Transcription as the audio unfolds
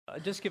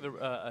Just give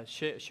a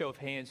show of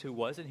hands who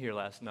wasn't here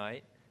last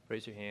night.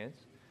 Raise your hands.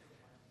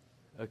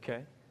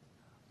 Okay.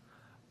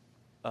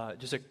 We're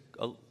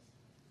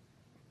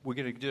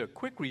going to do a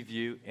quick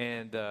review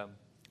and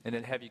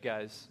then have you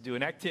guys do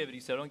an activity,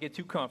 so don't get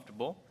too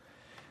comfortable.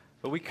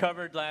 But we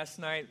covered last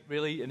night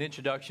really an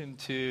introduction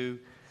to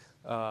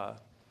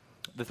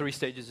the 3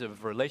 stages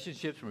of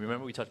relationships.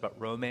 Remember, we talked about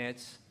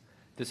romance,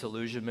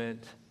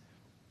 disillusionment,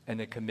 and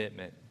then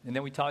commitment. And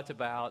then we talked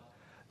about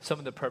some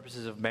of the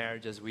purposes of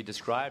marriage as we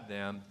described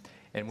them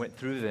and went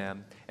through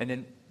them. And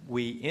then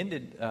we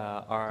ended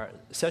our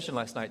session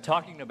last night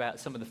talking about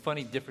some of the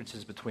funny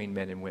differences between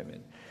men and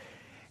women.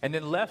 And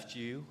then left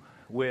you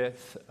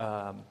with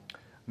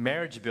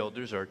marriage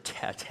builders or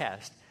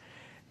test.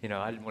 You know,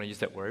 I didn't want to use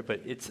that word,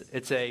 but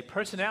it's a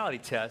personality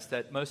test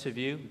that most of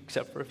you,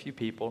 except for a few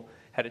people,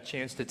 had a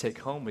chance to take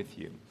home with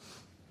you.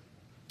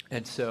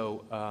 And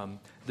so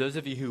those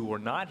of you who were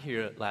not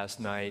here last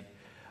night,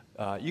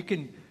 you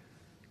can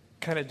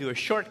kind of do a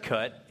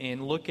shortcut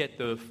and look at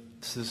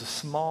this is a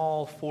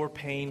small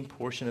 4-pane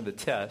portion of the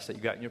test that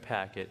you got in your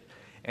packet,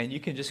 and you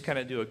can just kind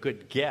of do a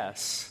good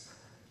guess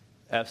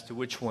as to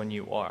which one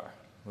you are,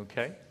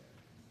 okay?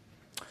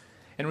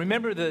 And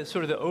remember the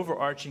sort of the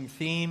overarching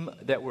theme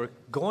that we're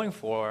going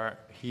for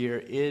here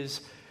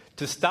is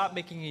to stop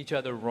making each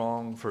other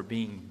wrong for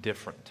being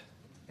different,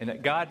 and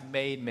that God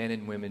made men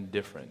and women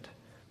different,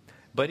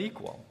 but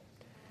equal.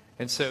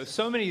 And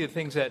so many of the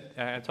things that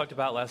I talked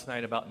about last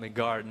night about in the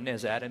garden,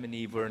 as Adam and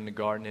Eve were in the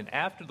garden, and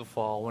after the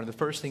fall, one of the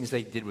first things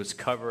they did was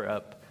cover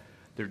up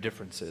their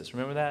differences.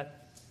 Remember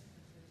that?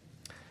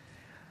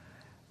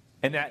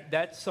 And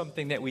that's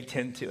something that we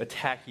tend to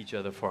attack each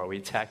other for. We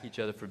attack each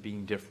other for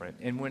being different.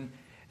 And when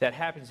that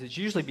happens, it's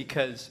usually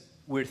because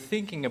we're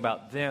thinking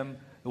about them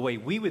the way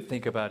we would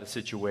think about a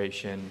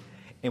situation,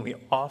 and we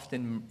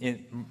often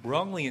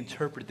wrongly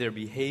interpret their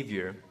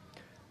behavior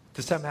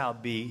to somehow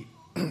be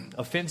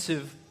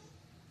offensive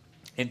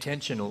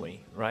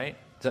intentionally, right?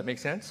 Does that make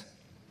sense?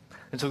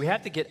 And so we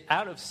have to get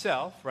out of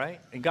self, right?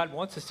 And God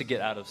wants us to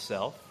get out of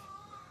self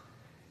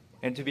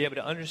and to be able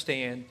to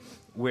understand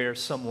where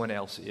someone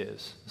else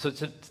is. So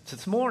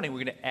this morning,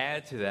 we're going to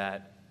add to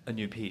that a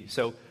new piece.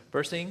 So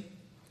first thing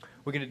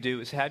we're going to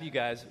do is have you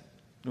guys,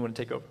 you want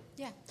to take over?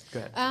 Yeah. Go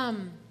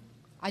ahead.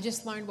 I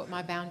just learned what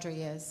my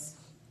boundary is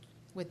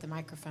with the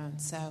microphone,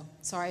 so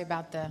sorry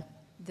about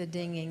the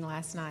dinging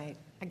last night.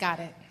 I got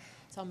it.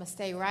 So I'm going to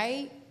stay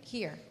right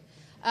here.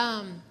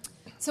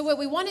 So what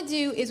we want to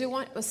do is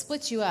we'll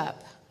split you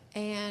up.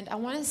 And I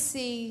want to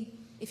see,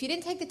 if you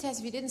didn't take the test,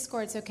 if you didn't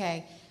score, it's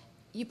okay.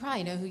 You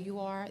probably know who you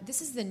are.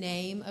 This is the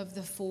name of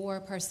the 4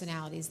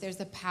 personalities. There's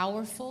the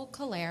powerful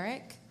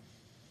choleric.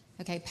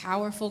 Okay,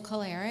 powerful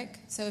choleric.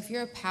 So if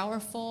you're a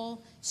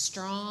powerful,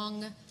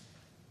 strong,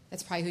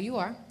 that's probably who you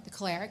are, the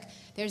choleric.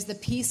 There's the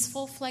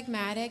peaceful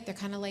phlegmatic. They're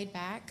kind of laid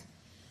back.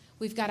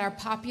 We've got our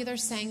popular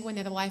sanguine.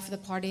 They're the life of the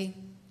party.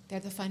 They're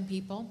the fun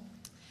people.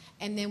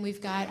 And then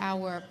we've got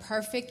our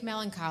perfect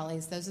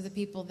melancholies. Those are the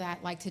people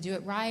that like to do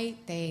it right.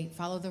 They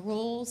follow the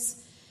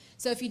rules.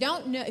 So if you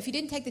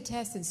didn't take the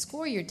test and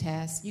score your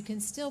test, you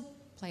can still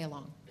play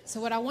along. So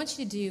what I want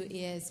you to do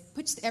is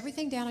put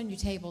everything down on your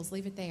tables,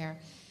 leave it there.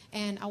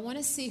 And I want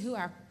to see who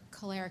our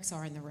cholerics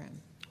are in the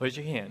room. Raise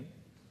your hand.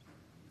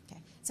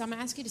 Okay. So I'm going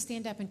to ask you to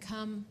stand up and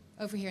come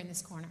over here in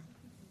this corner.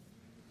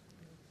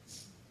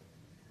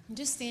 And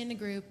just stay in the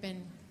group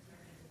and...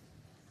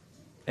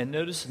 And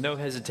notice no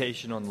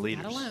hesitation on the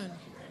leaders. Not alone.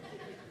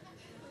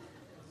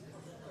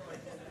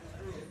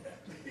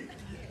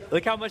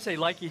 Look how much they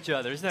like each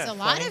other. Isn't that It's a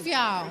funny? lot of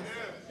y'all.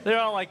 They're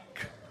all like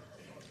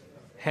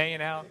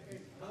hanging out.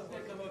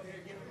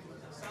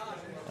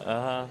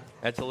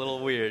 That's a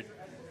little weird.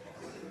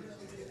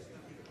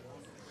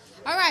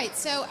 All right,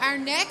 so our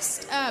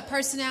next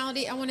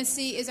personality I want to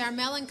see is our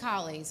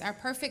melancholies, our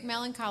perfect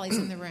melancholies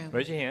in the room.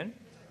 Raise your hand.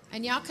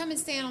 And y'all come and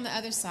stand on the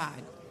other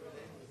side.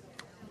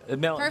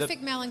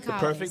 Perfect melancholies. The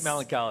perfect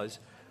melancholies.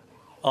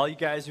 All you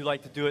guys who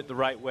like to do it the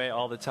right way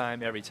all the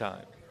time, every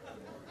time.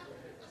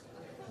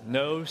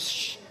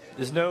 There's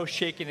no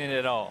shaking it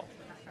at all.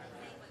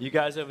 You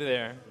guys over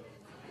there.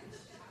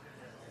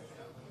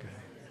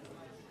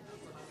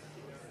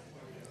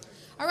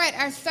 All right,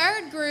 our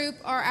third group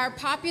are our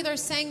popular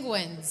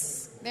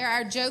sanguines. They're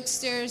our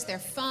jokesters. They're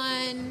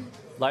fun.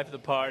 Life of the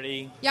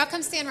party. Y'all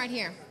come stand right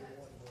here.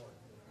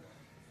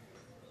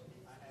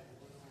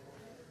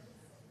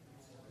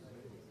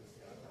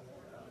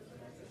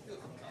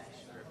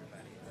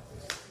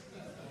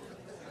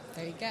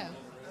 There you go.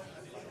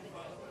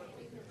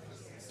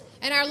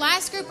 And our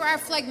last group are our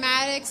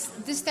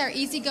phlegmatics. This is our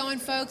easygoing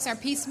folks, our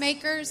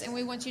peacemakers, and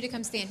we want you to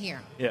come stand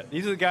here. Yeah,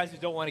 these are the guys who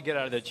don't want to get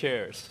out of their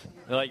chairs.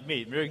 They're like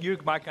me.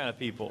 You're my kind of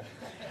people.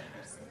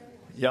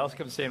 Y'all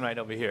come stand right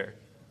over here.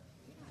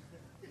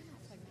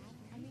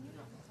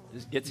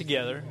 Just get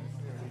together.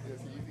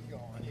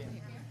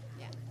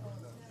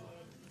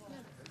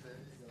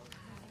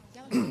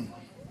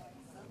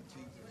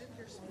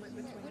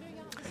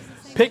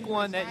 Pick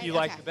one that you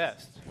like the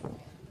best. Yeah,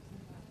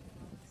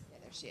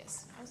 there she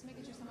is. I was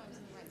making sure somebody was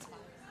in the right spot.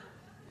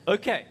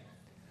 Okay.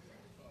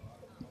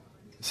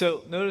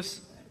 So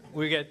notice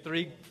we got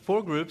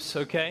four groups,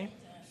 okay?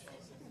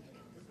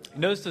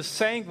 Notice the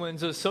sanguines,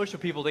 those social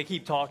people, they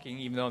keep talking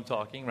even though I'm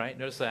talking, right?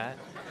 Notice that.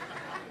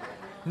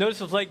 Notice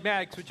the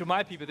phlegmatics, which are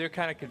my people, they're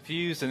kind of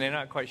confused and they're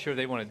not quite sure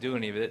they want to do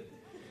any of it,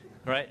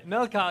 right?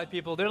 Melancholy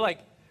people, they're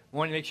like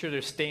wanting to make sure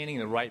they're standing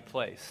in the right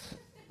place,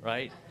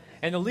 right?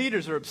 And the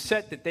leaders are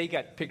upset that they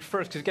got picked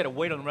first because they got to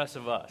wait on the rest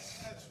of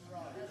us.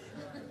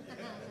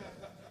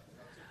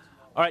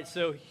 All right,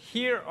 so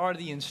here are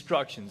the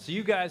instructions.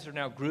 You guys are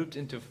now grouped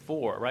into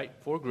four, right?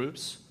 Four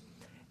groups.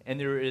 And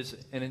there is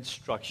an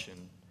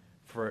instruction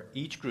for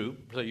each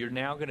group. So you're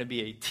now going to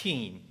be a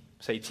team.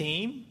 Say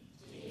team.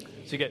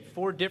 So you get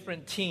four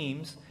different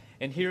teams.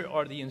 And here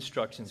are the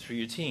instructions for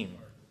your team.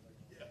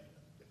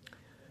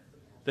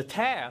 The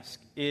task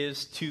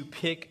is to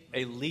pick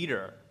a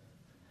leader.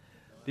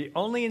 The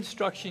only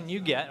instruction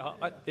you get...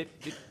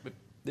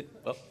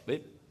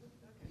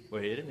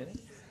 wait a minute.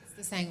 It's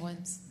the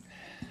sanguines.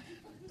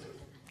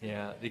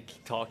 Yeah, they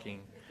keep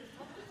talking.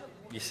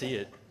 You see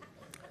it.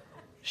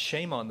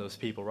 Shame on those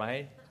people,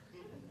 right?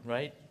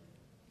 Right?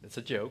 It's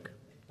a joke.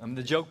 I'm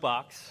the joke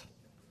box.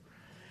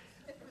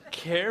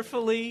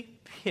 Carefully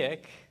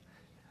pick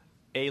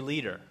a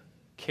leader.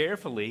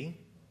 Carefully.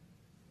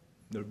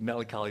 The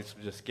melancholies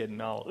are just getting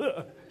all,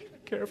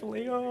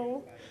 carefully,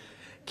 oh.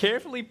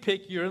 Carefully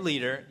pick your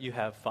leader. You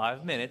have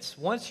 5 minutes.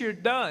 Once you're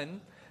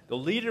done, the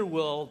leader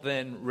will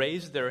then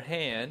raise their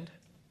hand.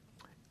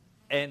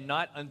 And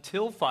not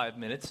until 5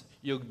 minutes,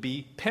 you'll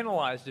be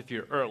penalized if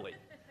you're early,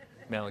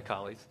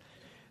 melancholies.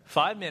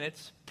 5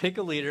 minutes, pick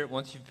a leader.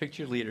 Once you've picked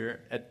your leader,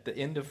 at the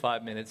end of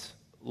 5 minutes,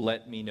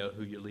 let me know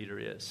who your leader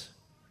is.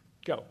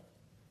 Go.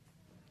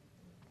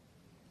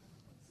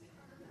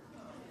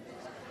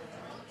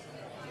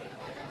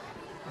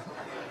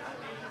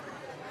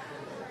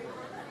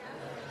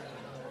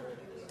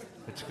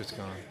 It's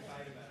gone.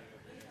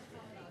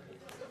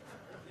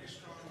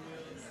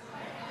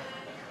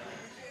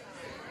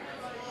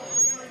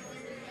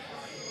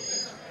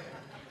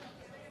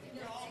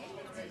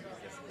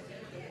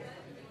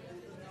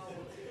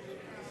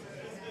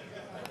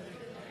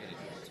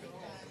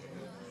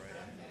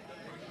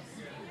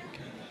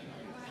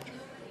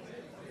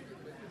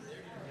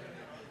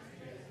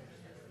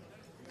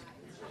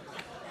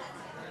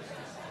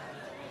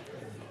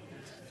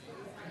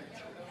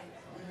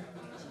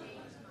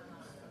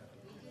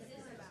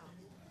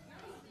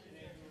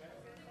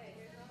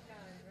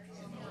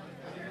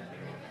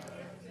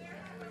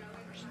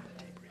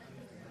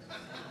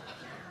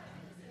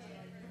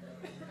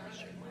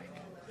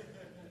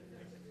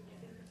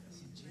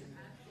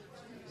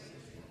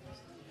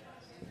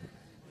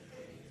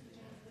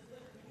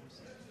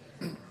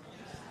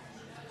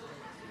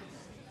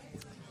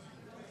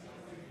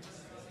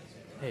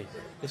 Hey,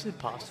 is it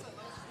possible?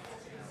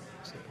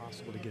 Is it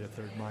possible to get a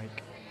third mic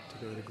to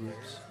go to the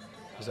groups?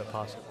 Is that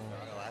possible?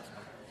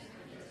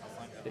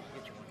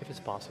 If it's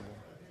possible.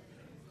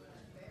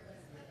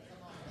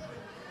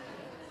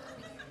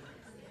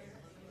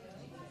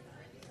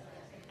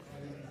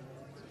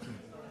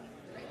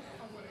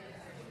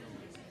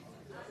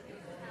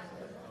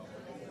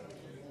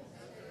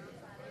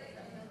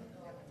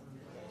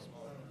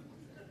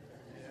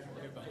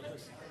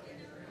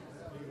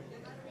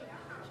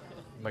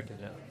 Mic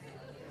it down.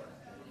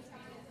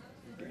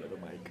 Another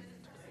mic.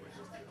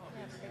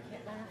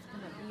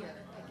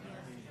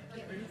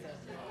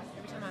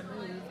 Every time I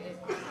move, it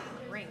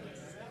rings.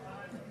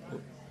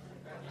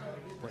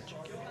 What you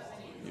get?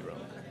 You're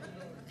wrong.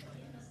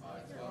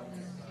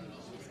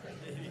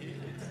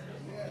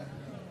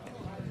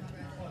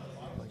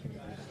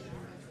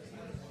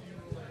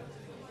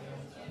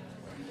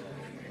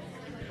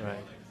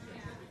 Right.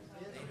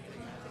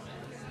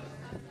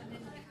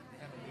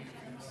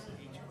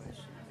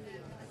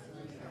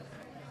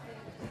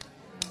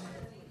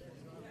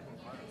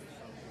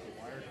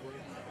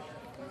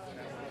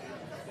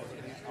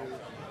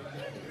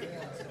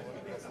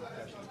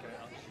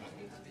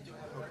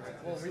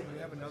 Well, we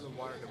have another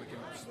wire that we can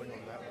swing on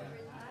that one.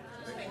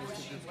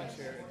 These two groups can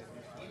share it.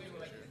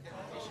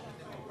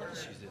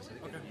 Let's use this.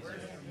 Okay.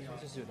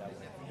 Let's just do it that way.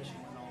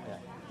 Yeah.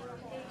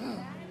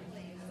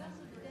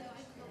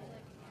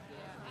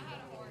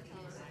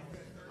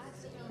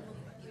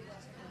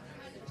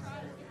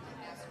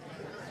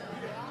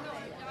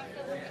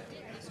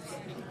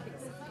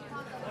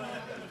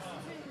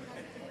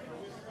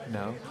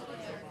 No.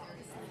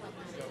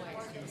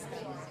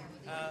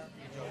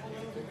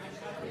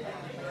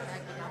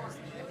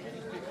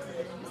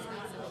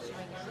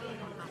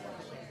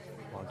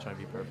 Well, I'm trying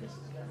to be perfect.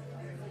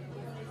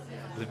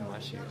 Live in my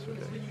shoes for a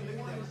day.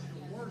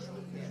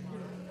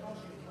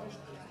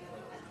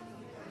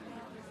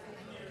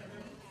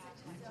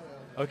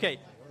 Okay,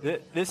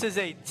 this is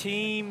a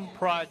team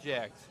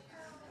project.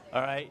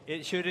 All right,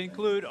 it should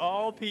include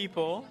all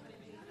people.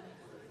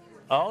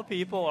 All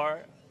people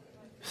are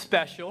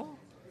special.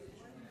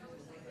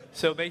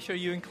 So make sure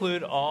you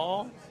include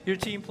all your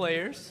team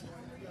players.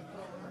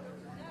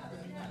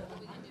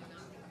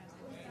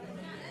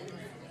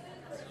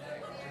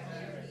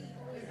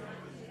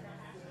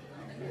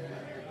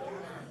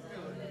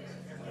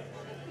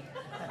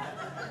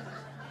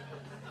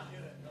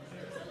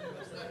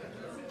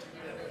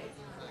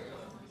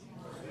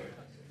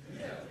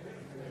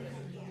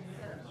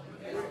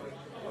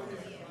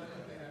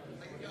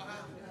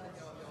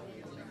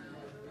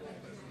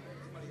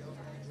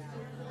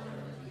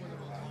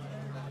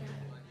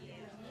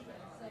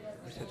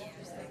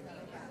 Where's that?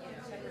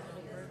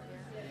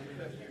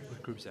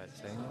 What group's that?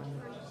 Same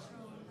one?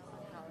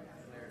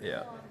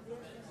 Yeah.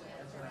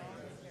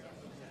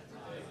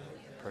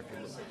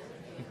 Perfect.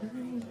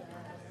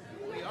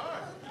 We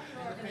are.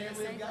 The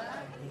family of God.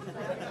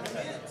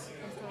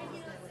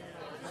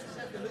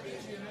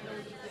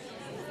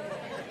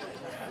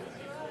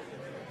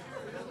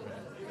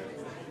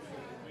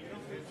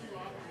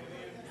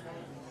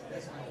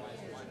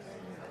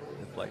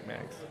 It's like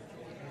Max.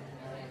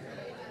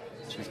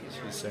 She's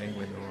saying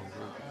when the wrong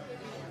group.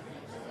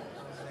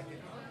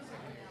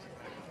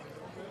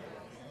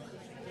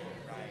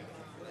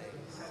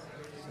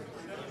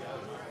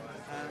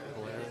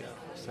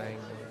 Saying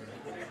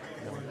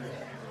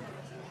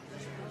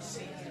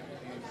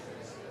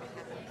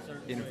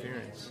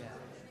interference.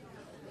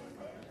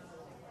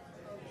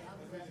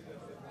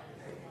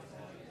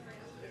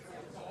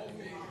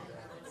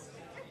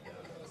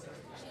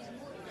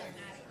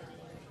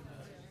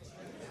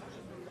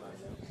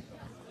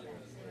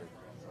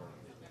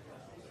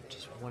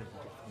 Just wanted to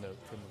get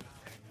from the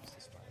use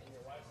this mic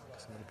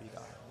because I'm going to be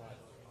the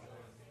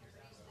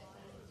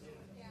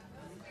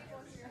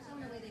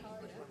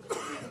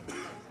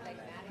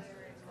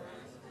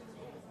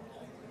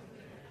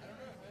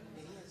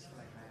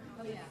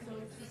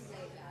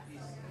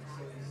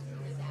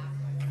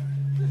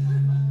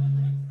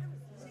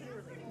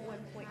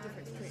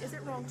Is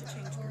it wrong to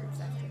change groups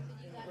after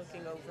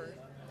looking over?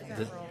 Is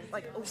that wrong?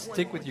 Like,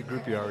 Stick with your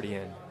group you're already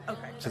in.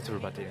 Okay. Since we're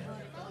about to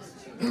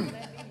end.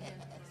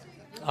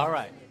 All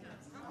right.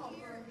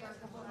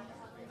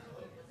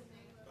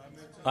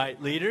 All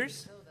right,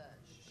 leaders.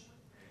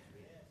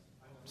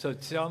 So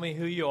tell me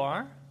who you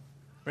are.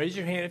 Raise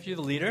your hand if you're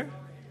the leader.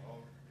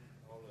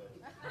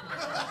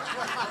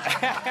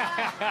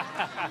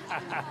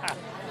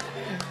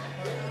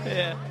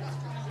 Yeah.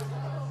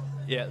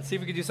 Yeah, let's see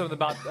if we can do something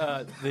about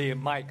the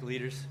mic,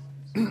 leaders.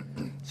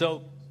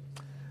 So,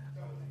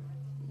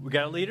 we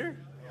got a leader?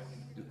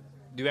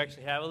 Do we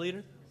actually have a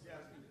leader?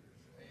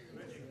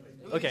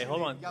 Okay,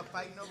 hold on.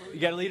 You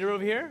got a leader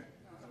over here?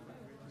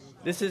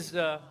 This is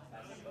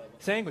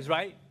Sanguis,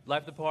 right?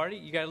 Life of the party.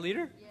 You got a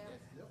leader?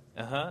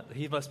 Uh-huh.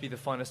 He must be the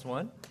funnest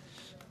one.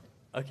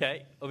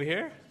 Okay, over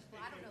here?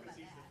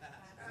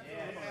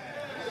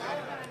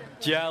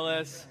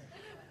 Jealous.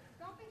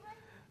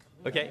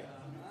 Okay.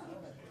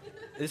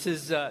 This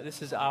is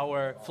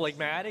our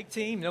phlegmatic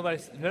team.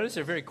 Notice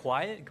they're very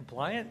quiet and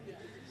compliant.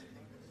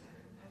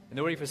 And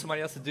they're waiting for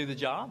somebody else to do the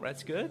job.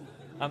 That's good.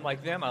 I'm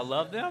like them. I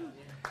love them.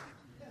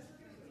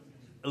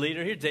 A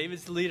leader here.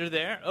 David's the leader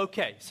there.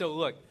 Okay, so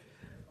look.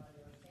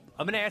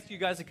 I'm going to ask you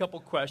guys a couple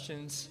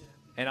questions,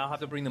 and I'll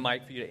have to bring the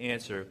mic for you to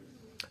answer.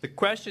 The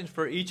questions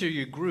for each of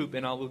your group,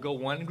 and I will go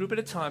one group at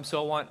a time,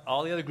 so I want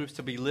all the other groups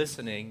to be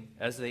listening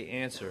as they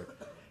answer.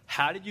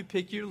 How did you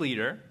pick your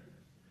leader?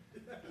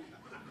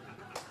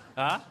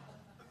 Huh?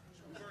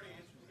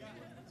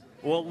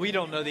 Well, we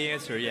don't know the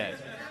answer yet.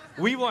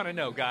 We want to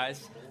know,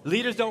 guys.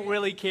 Leaders don't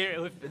really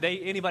care if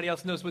anybody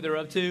else knows what they're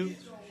up to. You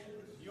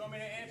want me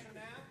to answer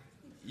now?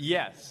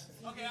 Yes.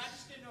 Okay, I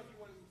just didn't know if you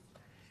wanted to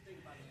think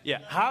about it. Yeah.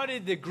 How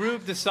did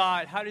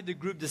the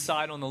group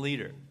decide on the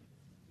leader?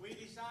 We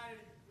decided,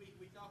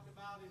 we talked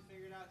about and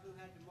figured out who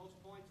had the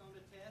most points on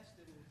the test,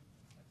 and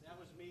that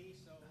was me,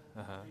 so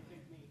they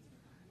picked me.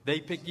 They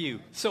pick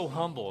you. So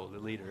humble, the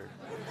leader.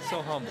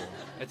 So humble.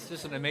 It's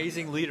just an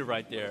amazing leader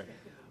right there.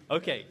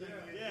 Okay.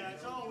 Yeah,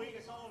 it's all weak.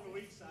 It's all on the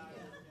weak side.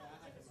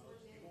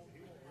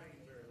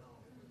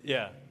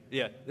 Yeah.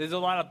 Yeah. There's a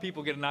lot of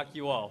people going to knock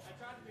you off.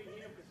 I tried to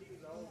beat him because he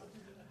was old.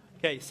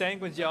 Okay,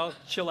 Sanguins, y'all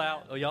chill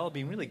out. Oh, y'all are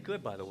being really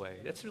good, by the way.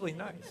 That's really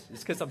nice.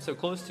 It's because I'm so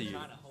close to you.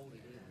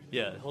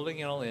 Yeah, holding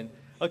it all in.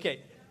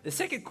 Okay, the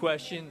second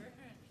question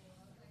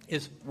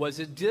is, was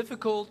it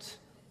difficult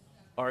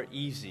or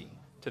easy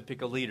to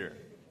pick a leader?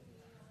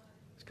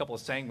 There's a couple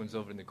of Sanguins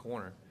over in the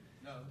corner.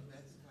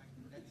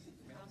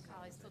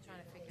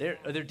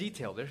 They're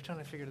detailed. They're trying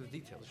to figure the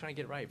details. They're trying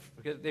to get it right.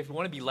 Because they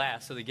want to be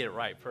last, so they get it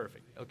right.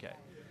 Perfect. Okay.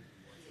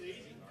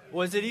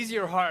 Was it easy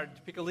or hard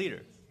to pick a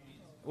leader?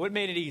 What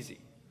made it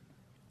easy?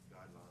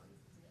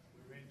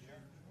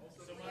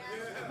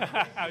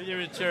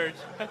 You're in church.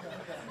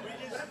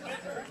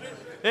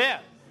 Yeah.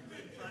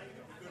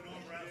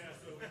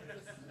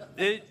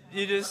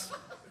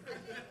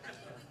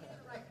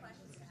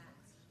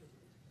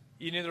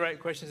 You knew the right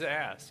questions to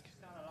ask.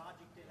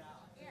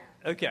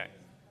 Okay.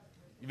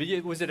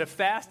 Was it a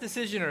fast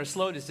decision or a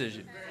slow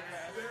decision?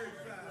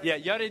 Yeah,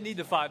 y'all didn't need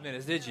the 5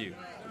 minutes, did you?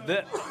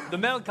 The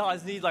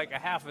melancholies need like a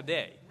half a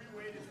day.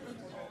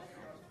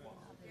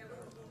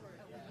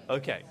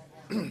 Okay.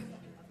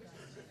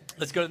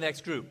 Let's go to the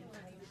next group.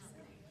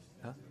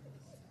 Huh?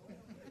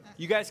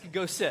 You guys can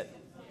go sit.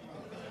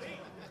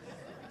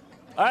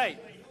 All right.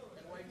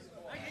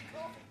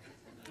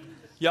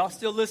 Y'all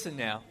still listen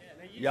now.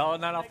 Y'all are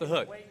not off the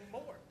hook.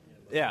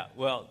 Yeah,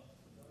 well,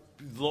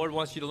 the Lord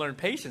wants you to learn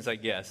patience, I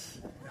guess.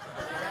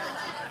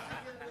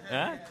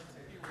 Huh?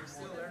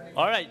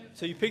 All right,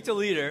 so you picked a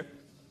leader.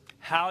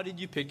 How did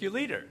you pick your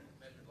leader?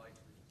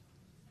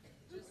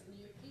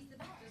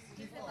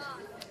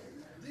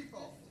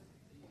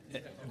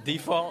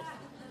 Default?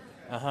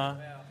 Uh-huh.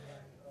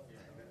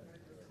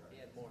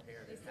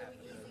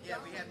 Yeah,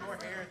 we had more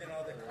hair than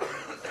all the.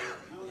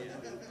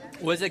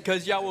 Was it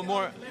because y'all were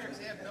more...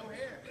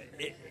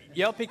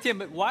 Y'all picked him,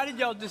 but why did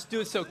y'all just do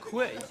it so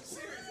quick?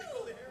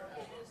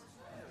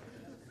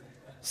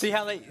 See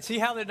how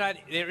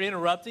they're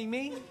interrupting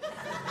me?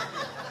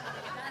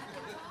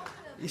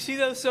 You see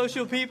those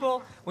social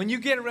people? When you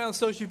get around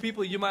social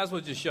people, you might as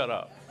well just shut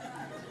up.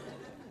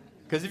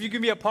 Because if you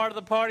can be a part of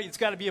the party, it's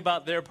got to be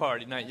about their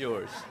party, not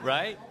yours,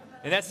 right?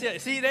 And that's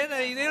it. See, they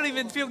don't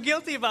even feel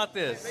guilty about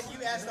this. But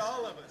you asked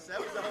all of us. That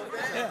was the whole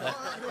thing. Yeah.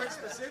 You weren't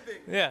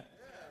specific. Yeah.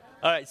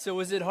 All right, so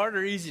was it hard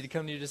or easy to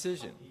come to your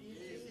decision?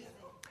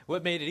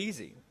 What made it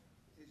easy?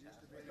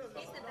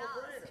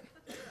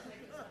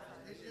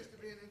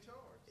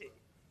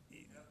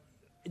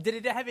 Did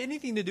it have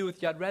anything to do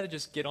with I'd rather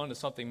just get on to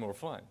something more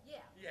fun?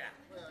 Yeah.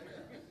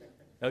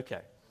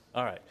 Okay.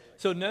 All right.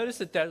 So notice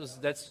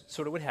that's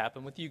sort of what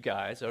happened with you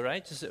guys, all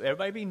right? Just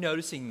everybody be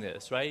noticing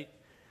this, right?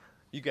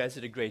 You guys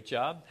did a great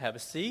job. Have a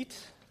seat.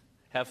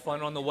 Have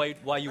fun on the way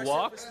while you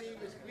walk.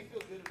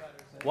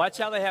 Watch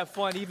how they have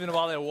fun even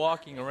while they're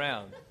walking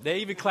around. They're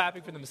even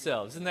clapping for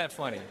themselves. Isn't that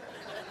funny?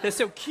 They're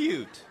so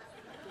cute.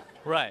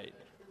 Right.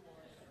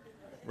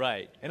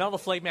 Right. And all the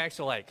phlegmatics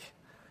are like,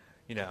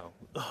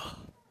 ugh.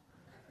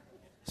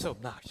 So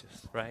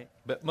obnoxious, right?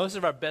 But most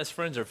of our best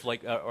friends are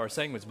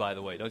sanguines, by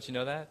the way. Don't you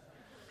know that?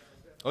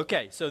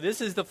 Okay, so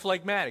this is the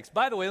phlegmatics.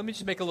 By the way, let me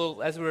just make a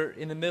little, as we're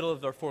in the middle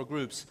of our 4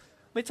 groups,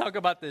 let me talk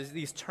about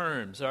these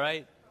terms, all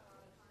right?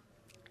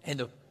 And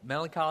the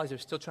melancholies are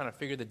still trying to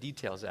figure the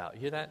details out.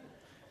 You hear that?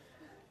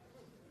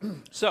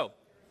 So,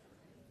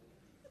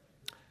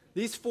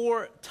 these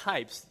 4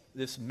 types,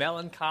 this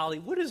melancholy,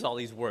 what is all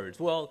these words?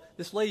 Well,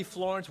 this lady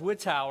Florence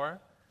Littauer,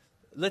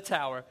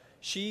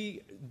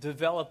 she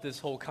developed this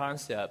whole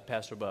concept,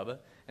 Pastor Bubba,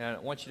 and I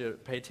want you to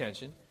pay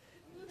attention.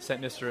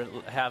 Sent Mr.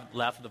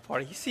 Laugh at the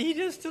party. He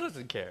just still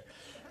doesn't care.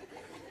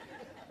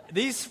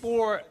 These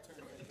 4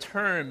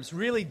 terms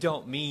really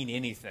don't mean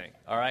anything,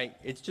 all right?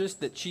 It's just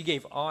that she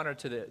gave honor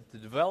to the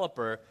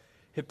developer,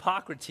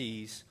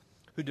 Hippocrates,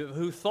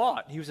 who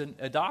thought, he was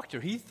a doctor,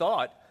 he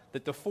thought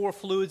that the 4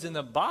 fluids in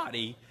the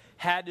body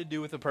had to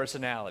do with the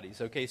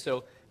personalities, okay?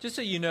 So just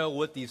so you know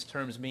what these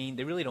terms mean,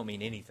 they really don't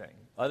mean anything,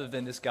 other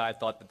than this guy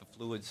thought that the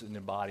fluids in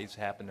their bodies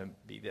happen to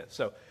be this.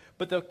 So,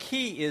 but the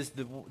key is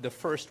the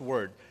first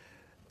word,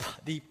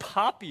 the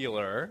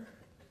popular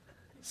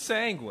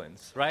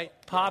sanguines, right?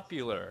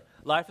 Popular.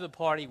 Life of the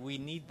party, we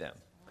need them.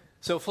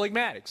 So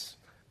phlegmatics,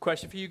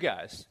 question for you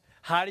guys.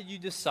 How did you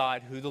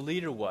decide who the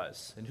leader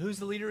was? And who's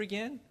the leader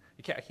again?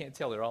 I can't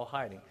tell, they're all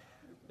hiding.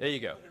 There you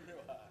go.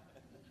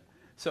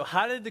 So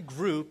how did the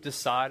group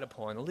decide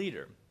upon a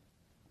leader?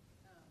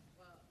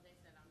 Well, they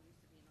said I'm used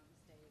to being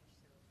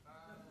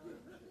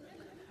on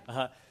the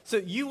stage, so.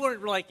 So you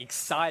weren't like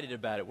excited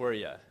about it, were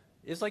you?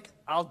 It's like,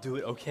 I'll do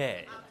it,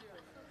 okay.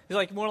 It's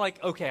like more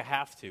like, okay, I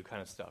have to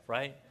kind of stuff,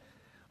 right?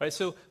 All right,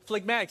 so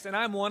phlegmatics, and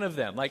I'm one of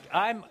them. Like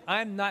I'm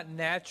not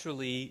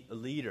naturally a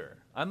leader.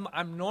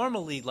 I'm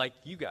normally like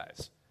you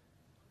guys,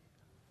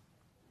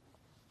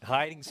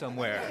 hiding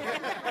somewhere.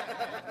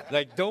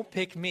 Like, don't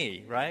pick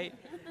me, right?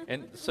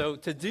 And so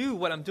to do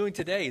what I'm doing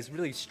today is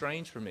really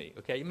strange for me,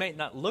 okay? You may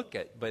not look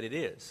it, but it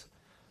is.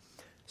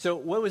 So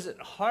what was it,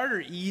 hard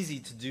or easy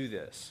to do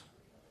this?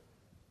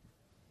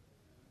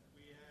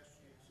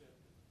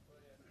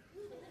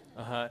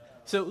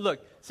 So look,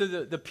 so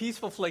the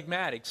peaceful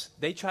phlegmatics,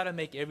 they try to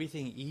make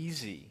everything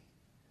easy.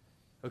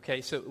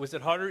 Okay, so was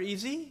it hard or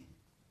easy?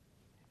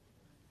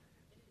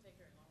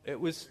 It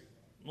was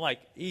like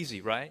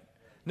easy, right?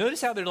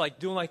 Notice how they're like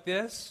doing like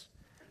this?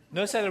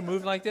 Notice how they're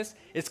moving like this?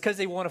 It's because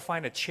they want to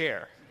find a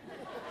chair.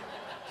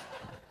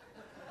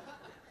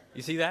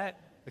 You see that?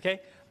 Okay?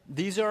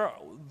 These are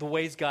the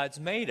ways God's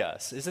made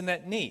us. Isn't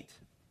that neat?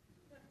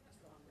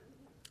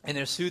 And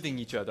they're soothing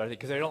each other, I think,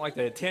 because they don't like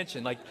the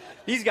attention. Like,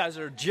 these guys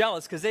are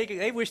jealous because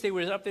they wish they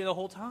were up there the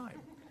whole time.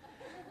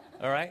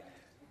 All right?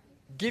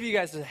 Give you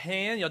guys a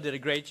hand. Y'all did a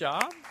great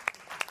job.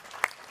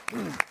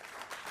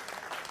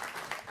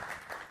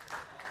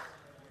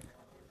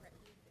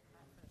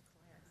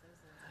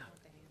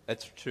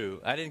 That's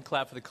true. I didn't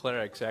clap for the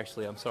clerics,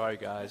 actually. I'm sorry,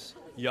 guys.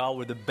 Y'all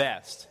were the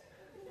best.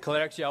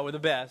 Clerics, y'all were the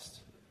best.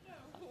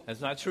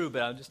 That's not true,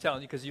 but I'm just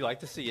telling you because you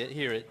like to see it,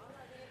 hear it.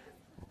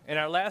 And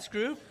our last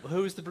group,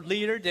 who's the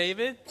leader?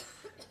 David?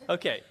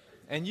 Okay.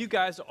 And you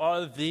guys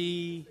are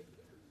the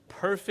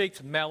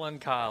perfect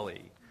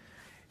melancholy.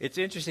 It's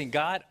interesting.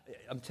 God,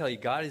 I'm telling you,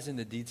 God is in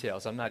the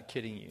details. I'm not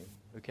kidding you.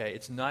 Okay?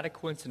 It's not a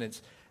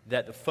coincidence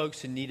that the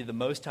folks who needed the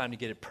most time to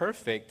get it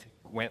perfect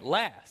went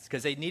last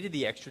because they needed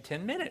the extra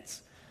 10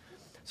 minutes.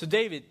 So,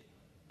 David,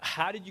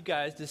 how did you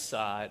guys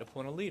decide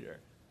upon a leader?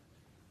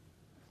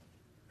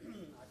 I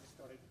just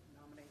started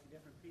nominating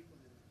different people,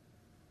 and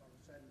all of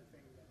a sudden the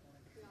figured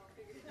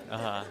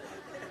out one.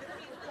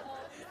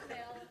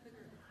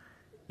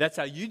 That's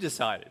how you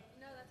decided.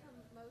 No, that's how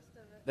most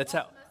of it. That's how.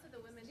 Most of the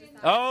women decide.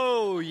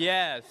 Oh,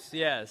 yes.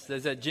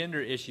 There's that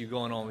gender issue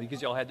going on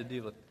because y'all had to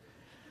deal with.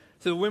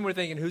 So the women were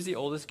thinking, who's the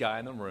oldest guy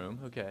in the room?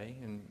 Okay,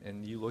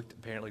 and you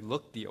apparently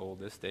looked the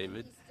oldest,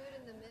 David. He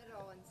stood in the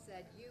middle and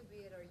said, you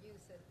be it or you,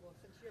 said, well,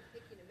 since you're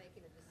picking and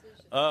making a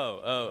decision.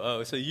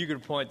 Oh, so you're going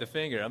to point the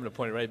finger. I'm going to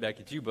point it right back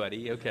at you,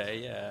 buddy.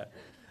 Okay, yeah.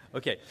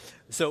 Okay,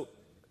 so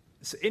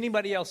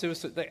anybody else,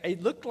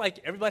 it looked like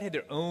everybody had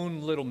their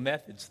own little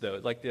methods, though.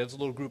 Like there's a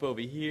little group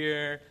over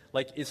here.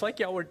 Like it's like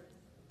y'all were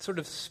sort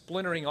of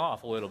splintering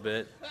off a little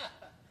bit,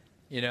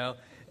 you know.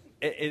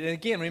 And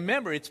again,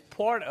 remember, it's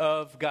part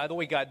of God, the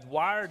way God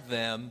wired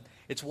them.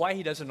 It's why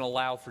he doesn't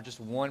allow for just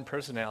one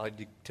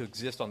personality to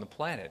exist on the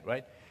planet,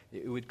 right?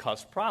 It would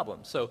cause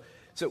problems. So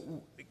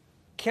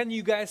can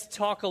you guys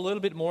talk a little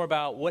bit more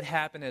about what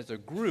happened as a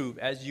group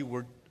as you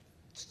were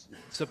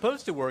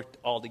supposed to work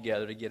all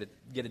together to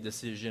get a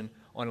decision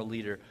on a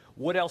leader?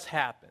 What else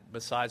happened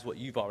besides what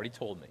you've already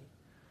told me?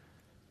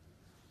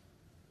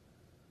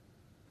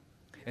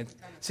 And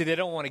see, they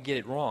don't want to get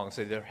it wrong,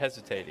 so they're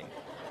hesitating.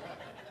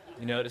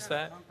 You notice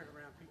that?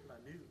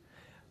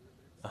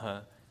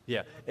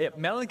 Yeah.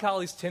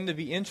 Melancholies tend to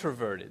be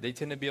introverted. They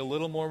tend to be a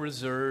little more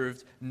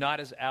reserved, not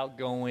as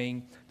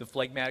outgoing. The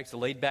phlegmatics, the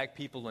laid-back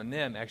people in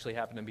them actually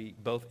happen to be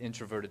both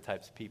introverted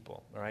types of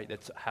people. All right?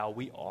 That's how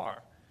we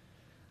are.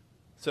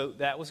 So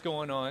that was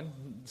going on,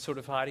 sort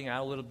of hiding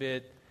out a little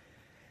bit.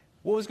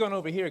 What was going on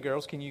over here,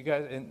 girls? Can you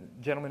guys,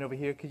 and gentlemen over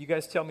here, could you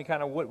guys tell me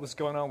kind of what was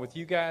going on with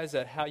you guys,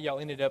 how y'all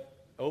ended up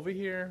over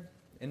here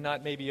and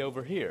not maybe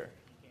over here?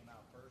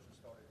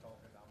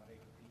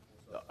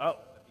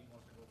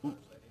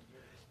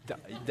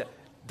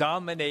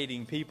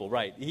 Dominating people,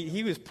 right.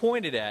 He was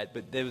pointed at,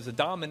 but there was a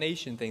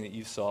domination thing that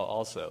you saw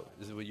also,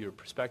 is what your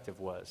perspective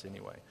was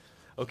anyway.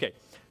 Okay,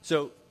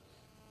 so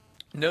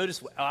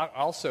notice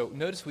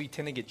we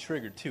tend to get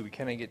triggered too.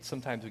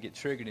 Sometimes we get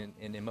triggered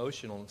and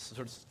emotional, and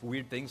sort of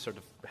weird things sort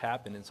of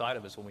happen inside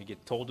of us when we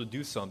get told to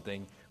do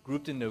something,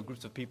 grouped into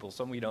groups of people,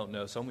 some we don't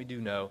know, some we do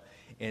know,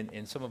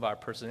 and some of our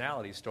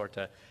personalities start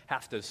to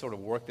have to sort of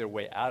work their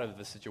way out of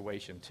the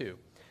situation too.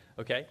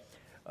 Okay?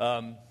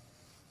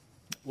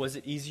 Was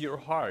it easy or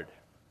hard?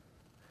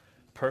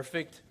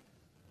 Perfect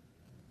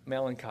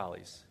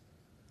melancholies.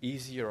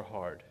 Easy or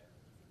hard?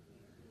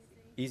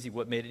 Easy.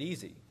 What made it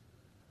easy?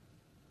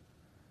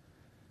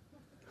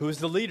 Who's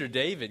the leader?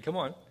 David. Come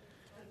on.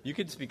 You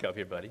can speak up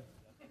here, buddy.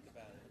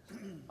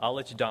 I'll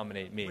let you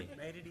dominate me. What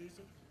made it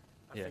easy?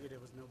 I figured there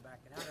was no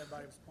backing out.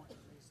 Everybody was pointing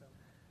at me,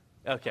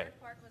 so. Okay. The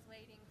part was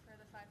waiting for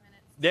the 5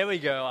 minutes. There we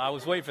go. I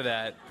was waiting for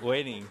that.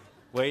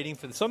 Waiting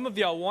for some of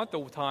y'all want the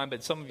time,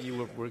 but some of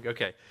you were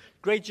okay.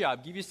 Great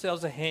job. Give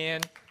yourselves a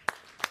hand.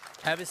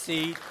 Have a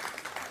seat.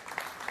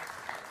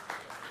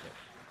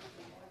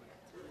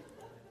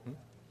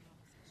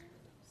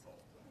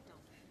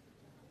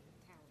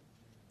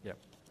 Yeah.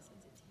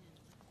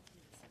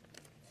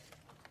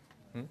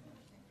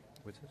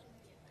 What's this?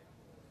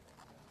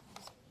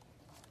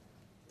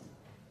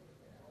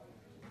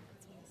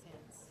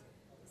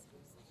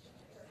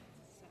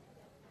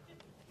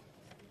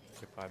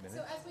 Okay, 5 minutes.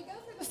 So as we go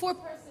through the four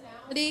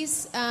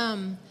personalities,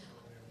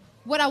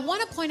 what I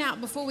want to point out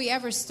before we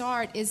ever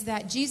start is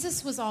that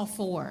Jesus was all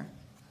four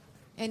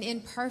and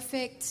in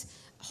perfect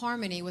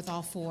harmony with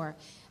all four.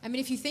 I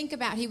mean, if you think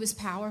about it, he was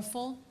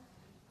powerful,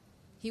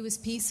 he was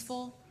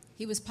peaceful,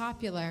 he was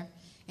popular,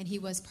 and he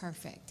was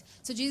perfect.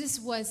 So Jesus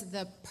was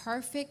the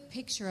perfect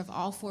picture of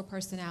all four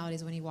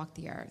personalities when he walked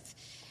the earth.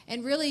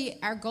 And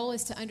really, our goal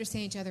is to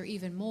understand each other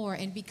even more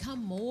and become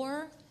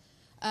more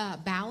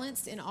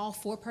balanced in all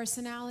four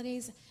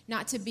personalities,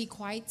 not to be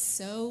quite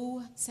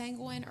so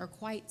sanguine or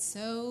quite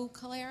so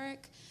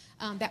choleric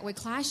that we're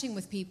clashing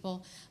with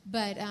people,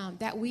 but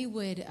that we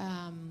would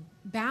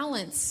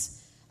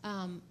balance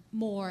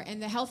more. And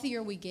the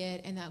healthier we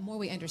get and the more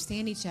we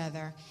understand each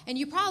other. And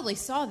you probably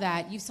saw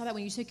that. You saw that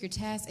when you took your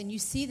test, and you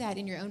see that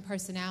in your own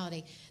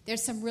personality.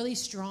 There's some really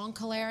strong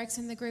cholerics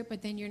in the group,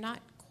 but then you're not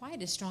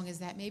quite as strong as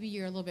that. Maybe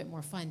you're a little bit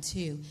more fun,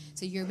 too.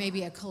 So you're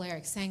maybe a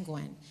choleric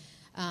sanguine.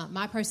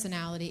 My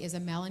personality is a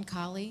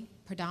melancholy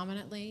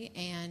predominantly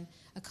and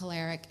a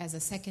choleric as a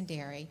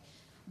secondary.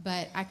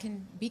 But I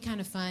can be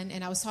kind of fun.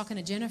 And I was talking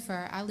to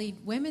Jennifer. I lead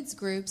women's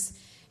groups.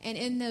 And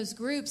in those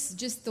groups,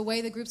 just the way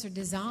the groups are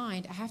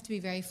designed, I have to be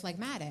very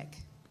phlegmatic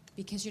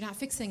because you're not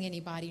fixing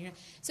anybody.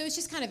 So it's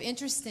just kind of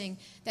interesting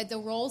that the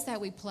roles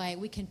that we play,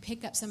 we can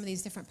pick up some of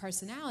these different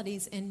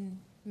personalities and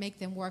make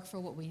them work for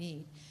what we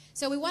need.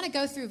 So we want to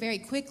go through very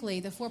quickly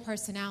the four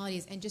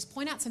personalities and just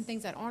point out some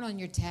things that aren't on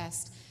your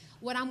test.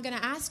 What I'm going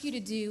to ask you to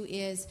do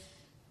is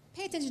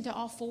pay attention to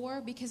all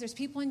four, because there's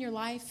people in your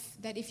life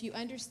that if you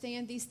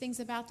understand these things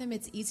about them,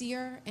 it's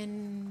easier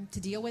and to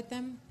deal with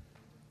them.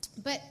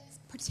 But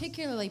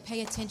particularly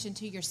pay attention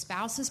to your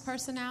spouse's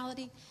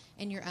personality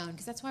and your own,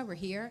 because that's why we're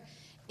here,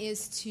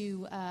 is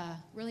to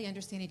really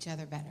understand each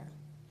other better.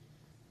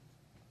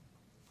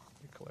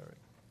 You're choleric.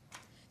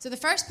 So the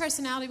first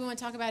personality we want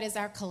to talk about is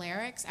our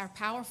cholerics, our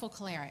powerful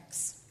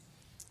cholerics.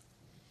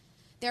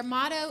 Their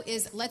motto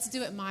is, let's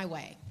do it my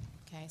way.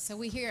 Okay, so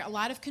we hear a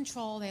lot of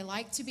control. They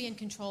like to be in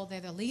control. They're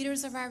the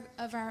leaders of our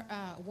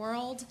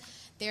world.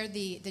 They're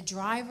the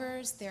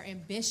drivers. They're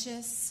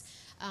ambitious.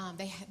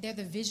 They're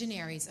the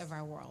visionaries of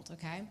our world,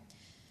 okay?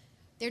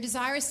 Their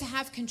desire is to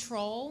have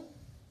control,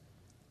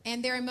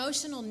 and their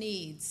emotional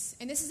needs.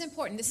 And this is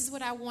important. This is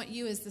what I want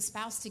you as the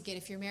spouse to get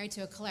if you're married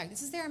to a choleric.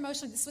 This is their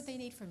emotional, this is what they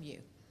need from you,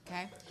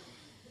 okay?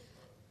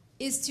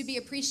 Is to be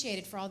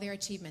appreciated for all their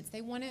achievements.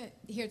 They want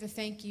to hear the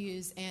thank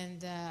yous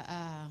and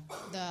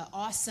the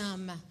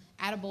awesome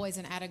attaboys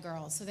and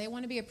attagirls. So they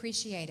want to be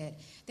appreciated.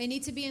 They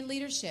need to be in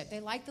leadership. They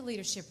like the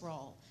leadership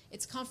role.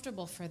 It's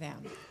comfortable for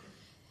them.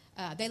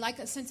 They like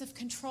a sense of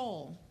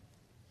control,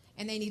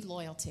 and they need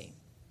loyalty.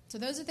 So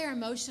those are their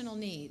emotional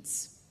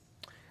needs.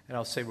 And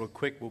I'll say real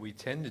quick, what we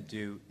tend to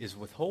do is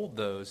withhold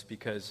those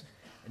because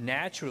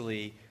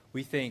naturally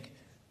we think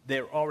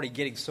they're already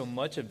getting so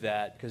much of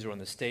that because they're on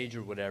the stage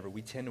or whatever.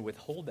 We tend to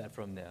withhold that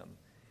from them.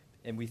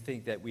 And we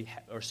think that we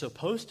are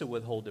supposed to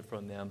withhold it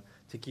from them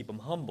to keep them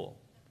humble.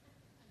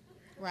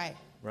 Right.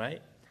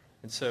 Right?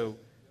 And so,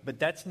 but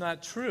that's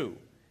not true.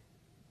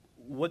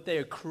 What they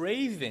are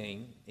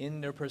craving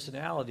in their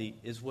personality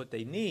is what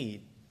they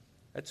need.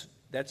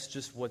 That's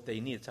just what they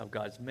need. It's how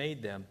God's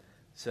made them.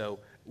 So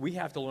we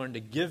have to learn to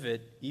give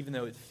it even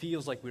though it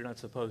feels like we're not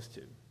supposed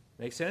to.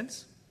 Make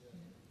sense?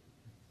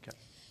 Okay.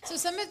 So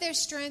some of their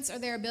strengths are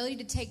their ability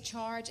to take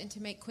charge and to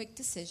make quick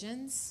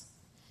decisions.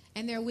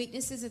 And their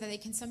weaknesses are that they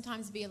can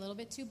sometimes be a little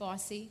bit too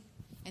bossy,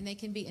 and they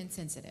can be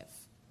insensitive.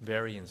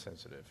 Very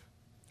insensitive.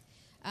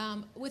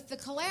 With the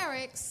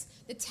cholerics,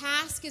 the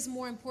task is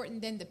more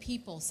important than the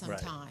people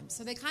sometimes. Right.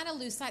 So they kind of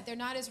lose sight. They're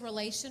not as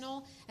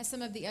relational as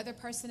some of the other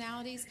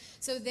personalities.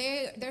 So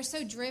they're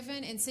so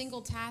driven in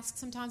single tasks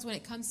sometimes when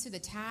it comes to the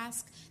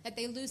task that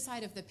they lose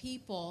sight of the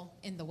people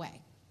in the way.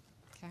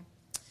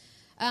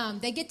 Okay.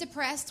 They get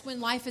depressed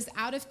when life is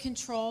out of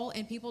control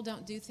and people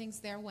don't do things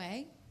their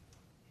way.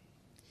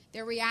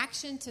 Their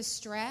reaction to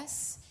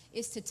stress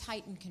is to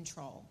tighten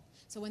control.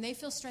 So when they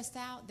feel stressed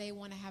out, they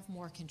want to have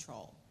more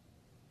control.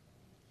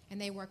 And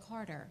they work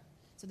harder.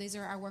 So these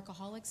are our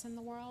workaholics in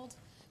the world,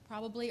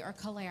 probably, or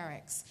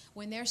cholerics.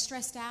 When they're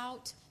stressed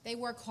out, they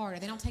work harder.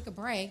 They don't take a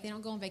break. They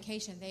don't go on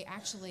vacation. They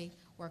actually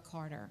work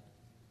harder.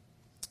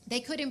 They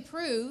could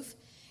improve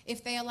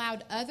if they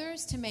allowed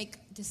others to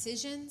make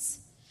decisions.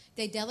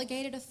 They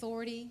delegated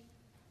authority,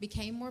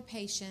 became more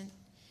patient,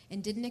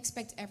 and didn't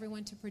expect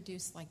everyone to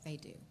produce like they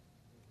do.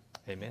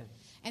 Amen.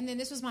 And then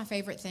this was my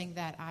favorite thing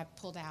that I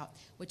pulled out,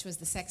 which was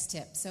the sex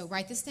tip. So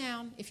write this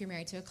down if you're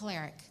married to a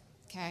choleric,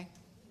 okay?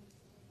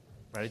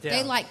 Write it down.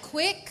 They like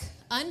quick,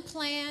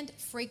 unplanned,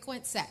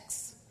 frequent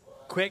sex.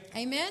 Quick.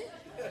 Amen?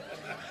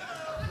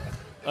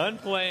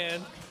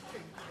 Unplanned.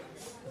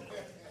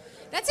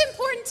 That's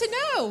important to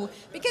know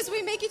because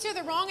we make each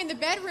other wrong in the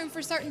bedroom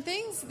for certain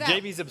things.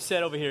 JB's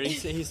upset over here.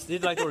 He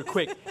did like the word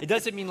quick. It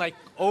doesn't mean like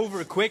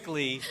over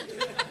quickly.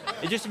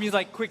 It just means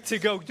like quick to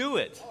go do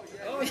it.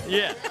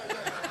 Yeah.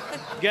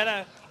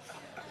 Gotta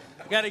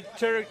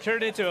turn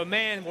it into a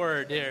man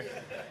word here.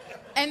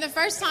 And the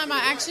first time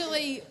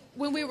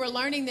when we were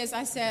learning this,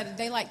 I said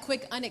they like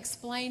quick,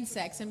 unexplained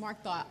sex. And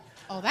Mark thought,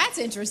 oh, that's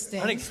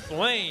interesting.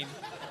 Unexplained?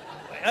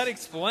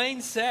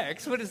 Unexplained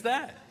sex? What is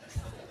that?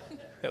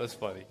 That was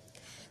funny.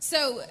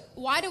 So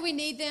why do we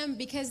need them?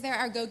 Because they're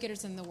our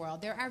go-getters in the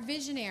world. They're our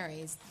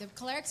visionaries. The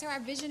cholerics are our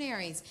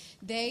visionaries.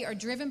 They are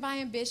driven by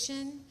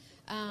ambition.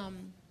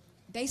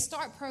 They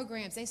start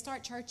programs. They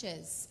start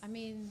churches. I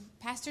mean,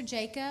 Pastor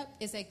Jacob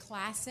is a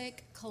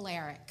classic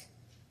choleric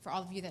for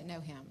all of you that know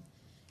him.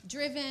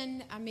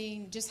 Driven,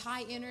 just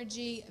high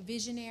energy,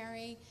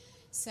 visionary.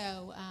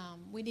 So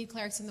we need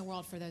clerics in the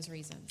world for those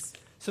reasons.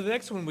 So the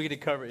next one we're going to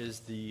cover is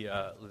the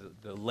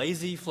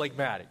lazy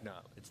phlegmatic. No,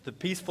 it's the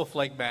peaceful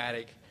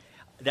phlegmatic.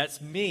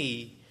 That's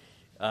me.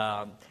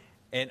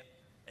 And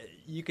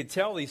you can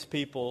tell these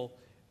people,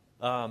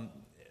 well,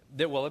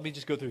 let me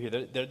just go through here.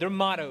 Their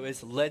motto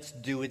is, let's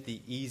do it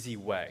the easy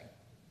way.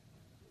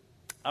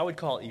 I would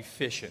call it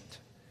efficient.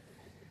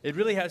 It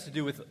really has to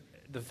do with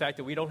the fact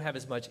that we don't have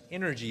as much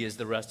energy as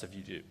the rest of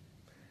you do.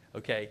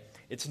 Okay?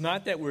 It's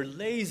not that we're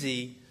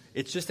lazy.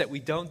 It's just that we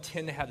don't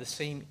tend to have the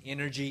same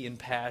energy and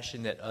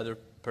passion that other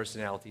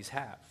personalities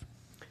have.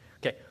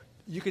 Okay?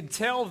 You can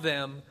tell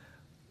them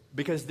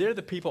because they're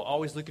the people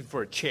always looking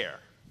for a chair.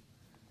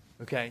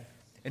 Okay?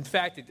 In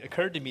fact, it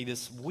occurred to me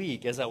this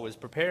week as I was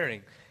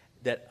preparing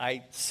that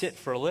I sit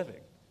for a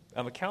living.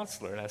 I'm a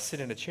counselor, and I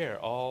sit in a chair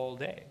all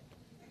day.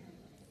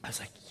 I was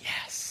like,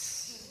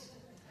 yes.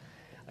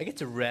 I get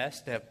to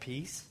rest and have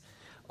peace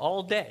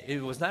all day.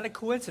 It was not a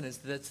coincidence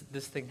that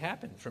this thing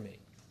happened for me.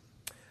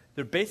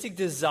 Their basic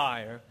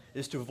desire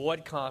is to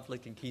avoid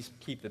conflict and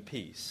keep the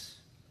peace.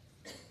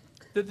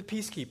 They're the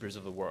peacekeepers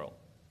of the world.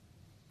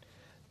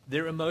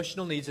 Their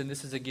emotional needs, and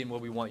this is again where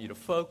we want you to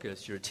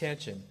focus your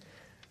attention,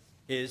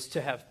 is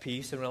to have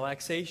peace and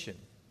relaxation.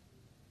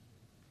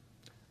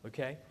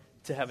 Okay?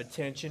 To have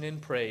attention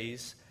and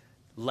praise,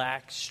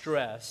 lack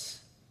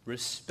stress,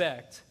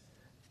 respect,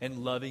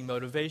 and loving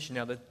motivation.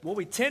 Now, what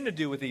we tend to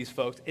do with these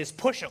folks is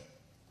push them.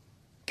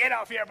 Get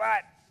off your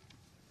butt.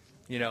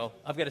 You know,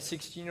 I've got a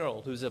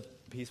 16-year-old who's a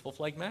peaceful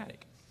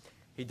phlegmatic.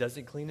 He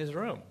doesn't clean his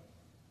room.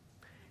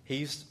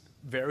 He's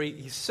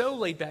he's so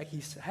laid back,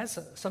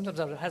 sometimes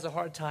has a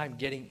hard time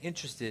getting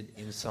interested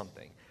in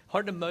something.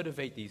 Hard to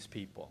motivate these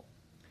people,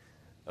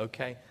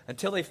 okay,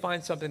 until they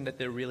find something that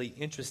they're really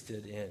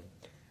interested in.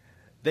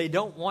 They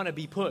don't want to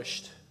be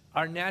pushed.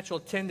 Our natural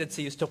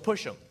tendency is to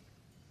push them,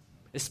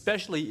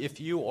 especially if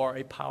you are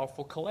a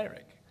powerful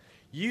choleric.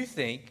 You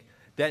think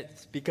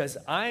that because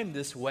I'm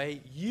this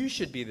way, you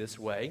should be this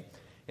way.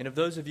 And of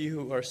those of you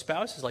who are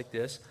spouses like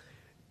this,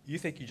 you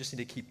think you just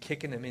need to keep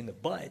kicking them in the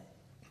butt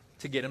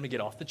to get them to get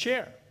off the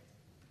chair.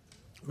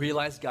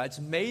 Realize God's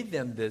made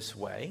them this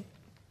way.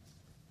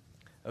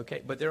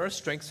 Okay, but there are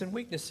strengths and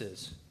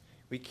weaknesses.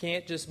 We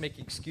can't just make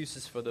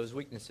excuses for those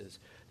weaknesses.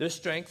 Their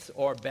strengths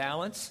are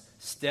balance,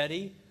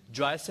 steady,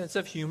 dry sense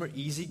of humor,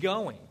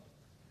 easygoing.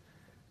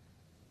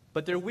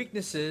 But their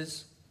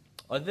weaknesses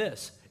are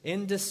this: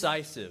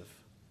 indecisive,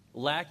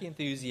 lack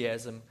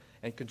enthusiasm,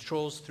 and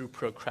controls through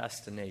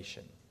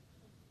procrastination.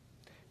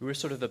 We're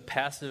sort of the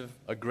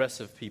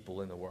passive-aggressive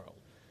people in the world.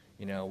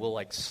 You know, we'll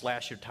like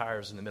slash your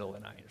tires in the middle of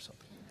the night or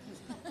something.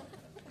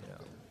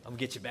 I'm going to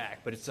get you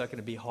back, but it's not going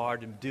to be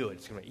hard to do it.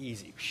 It's going to be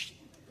easy.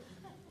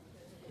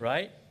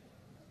 Right?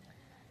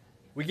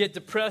 We get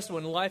depressed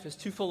when life is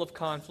too full of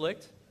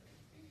conflict.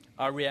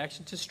 Our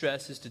reaction to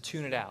stress is to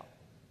tune it out.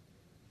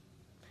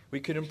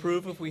 We could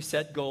improve if we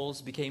set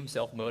goals, became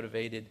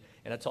self-motivated,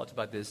 and I talked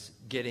about this,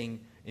 getting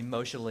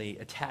emotionally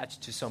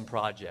attached to some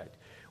project.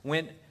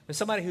 When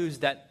somebody who's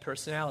that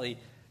personality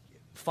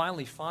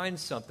finally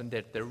finds something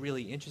that they're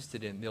really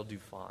interested in, they'll do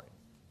fine.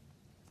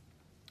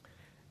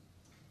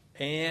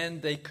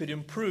 And they could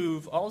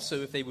improve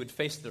also if they would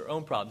face their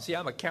own problems. See,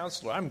 I'm a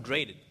counselor. I'm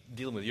great at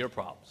dealing with your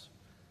problems.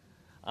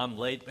 I'm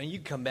late, and you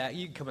can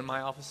come in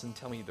my office and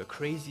tell me the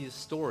craziest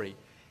story,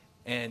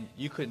 and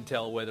you couldn't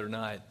tell whether or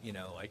not,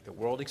 like the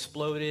world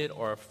exploded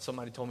or if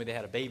somebody told me they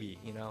had a baby,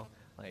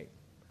 like,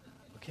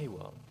 okay,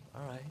 well,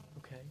 all right,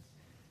 okay.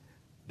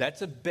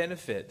 That's a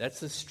benefit.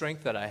 That's a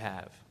strength that I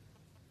have.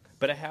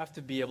 But I have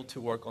to be able to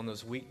work on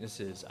those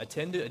weaknesses. I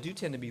do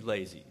tend to be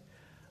lazy,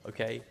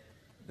 okay?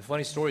 The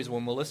funny story is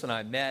when Melissa and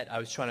I met, I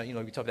was trying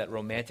to, we talked about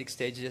romantic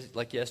stages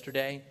like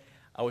yesterday.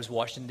 I was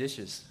washing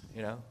dishes,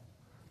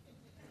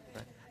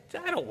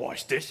 I don't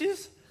wash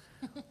dishes.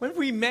 When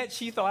we met,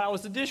 she thought I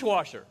was the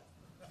dishwasher.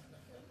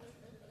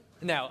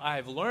 Now,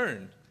 I've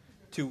learned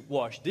to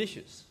wash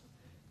dishes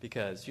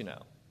because,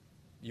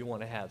 you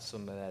want to have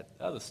some of that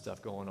other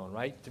stuff going on,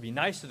 right? To be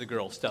nice to the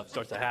girl, stuff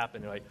starts to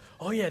happen. You're like,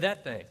 oh, yeah,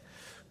 that thing.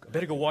 I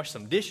better go wash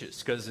some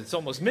dishes because it's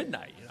almost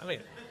midnight.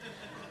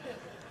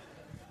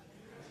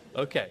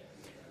 Okay.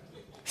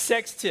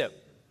 Sex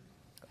tip.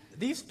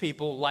 These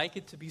people like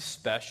it to be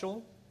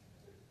special.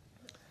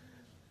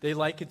 They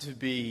like it to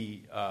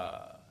be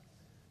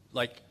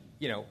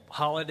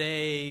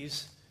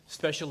holidays,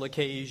 special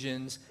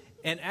occasions,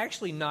 and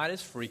actually not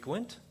as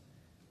frequent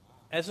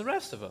as the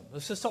rest of them.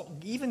 It's just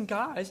even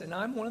guys, and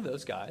I'm one of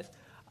those guys.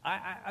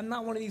 I'm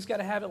not one of these got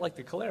to have it like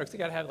the cholerics. They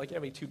got to have it like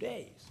every 2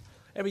 days,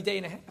 every day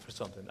and a half or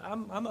something.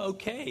 I'm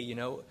okay,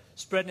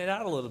 spreading it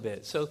out a little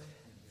bit. So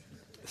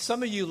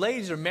some of you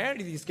ladies are married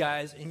to these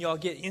guys, and y'all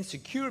get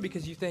insecure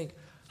because you think,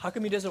 how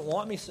come he doesn't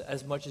want me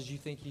as much as you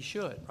think he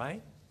should,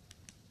 right?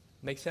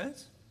 Make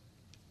sense?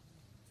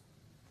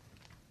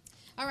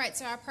 All right,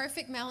 so our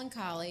perfect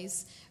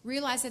melancholies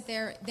realize that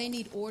they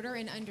need order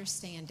and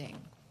understanding.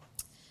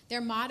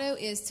 Their motto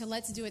is to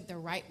let's do it the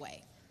right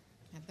way.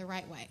 The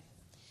right way.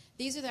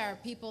 These are our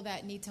people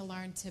that need to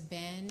learn to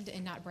bend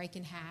and not break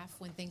in half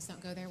when things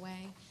don't go their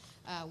way.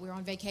 We're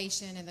on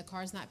vacation and the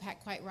car's not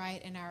packed quite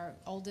right, and our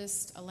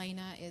oldest,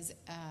 Elena, is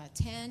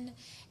 10,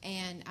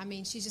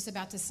 and she's just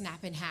about to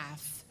snap in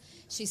half.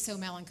 She's so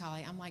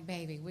melancholy. I'm like,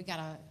 baby,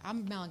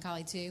 I'm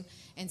melancholy too,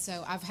 and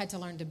so I've had to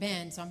learn to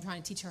bend, so I'm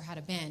trying to teach her how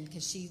to bend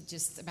because she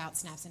just about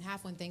snaps in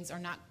half when things are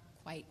not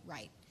quite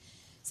right.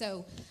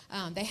 So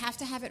they have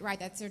to have it right.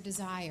 That's their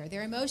desire.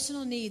 Their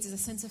emotional needs is a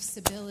sense of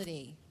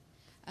stability,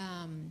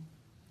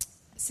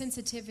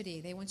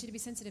 sensitivity. They want you to be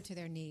sensitive to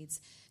their needs.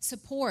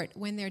 Support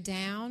when they're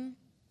down.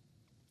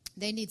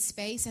 They need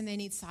space and they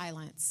need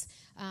silence.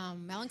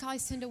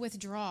 Melancholies tend to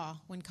withdraw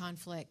when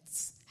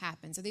conflicts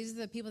happen. So these are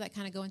the people that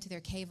kind of go into their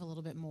cave a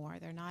little bit more.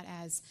 They're not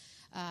as,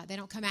 they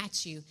don't come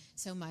at you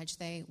so much.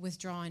 They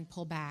withdraw and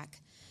pull back.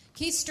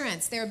 Key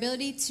strengths, their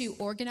ability to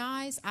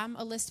organize. I'm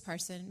a list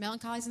person.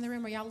 Melancholies in the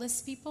room, are y'all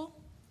list people?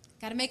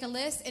 Got to make a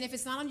list, and if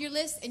it's not on your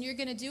list and you're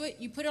going to do it,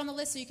 you put it on the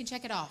list so you can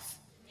check it off,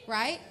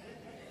 right?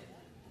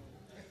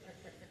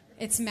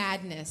 It's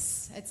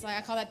madness. It's like,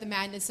 I call that the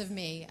madness of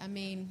me.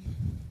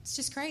 It's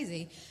just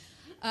crazy.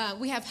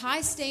 We have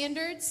high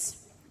standards.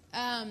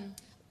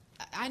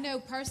 I know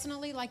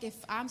personally, like if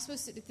I'm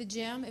supposed to, at the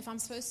gym, if I'm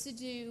supposed to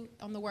do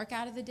on the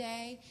workout of the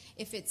day,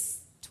 if it's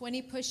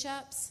 20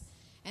 push-ups,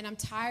 and I'm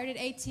tired at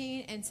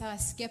 18, and so I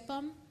skip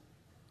them.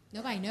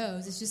 Nobody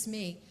knows. It's just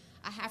me.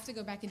 I have to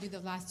go back and do the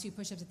last 2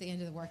 push-ups at the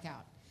end of the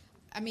workout.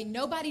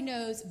 Nobody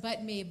knows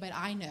but me, but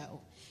I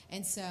know.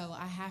 And so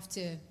I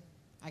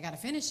got to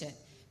finish it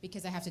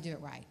because I have to do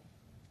it right.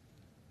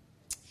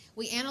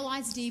 We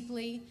analyze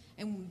deeply,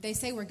 and they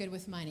say we're good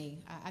with money.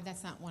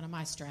 That's not one of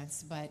my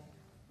strengths, but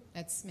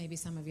That's maybe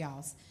some of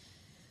y'all's.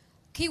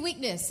 Key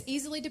weakness,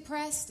 easily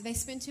depressed. They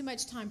spend too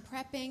much time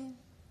prepping.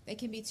 They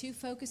can be too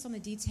focused on the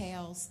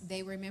details.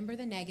 They remember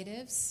the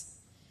negatives,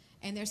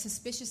 and they're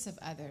suspicious of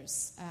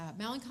others.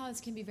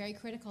 Melancholics can be very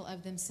critical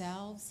of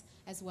themselves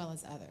as well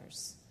as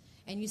others.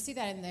 And you see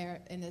that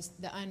in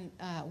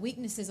the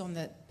weaknesses on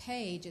the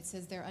page. It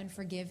says they're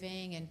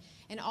unforgiving,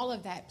 and all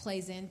of that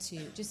plays into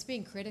just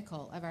being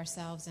critical of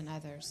ourselves and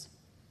others.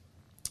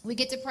 We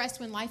get depressed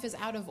when life is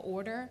out of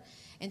order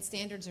and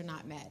standards are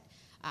not met.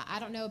 I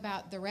don't know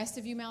about the rest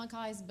of you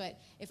melancholics, but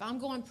if I'm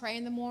going to pray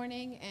in the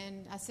morning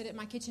and I sit at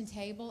my kitchen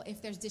table,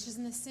 if there's dishes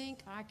in the sink,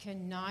 I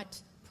cannot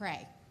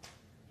pray.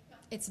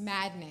 It's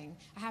maddening.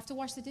 I have to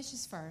wash the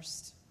dishes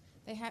first.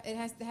 It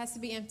has to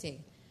be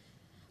empty.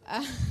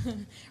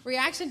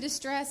 Reaction to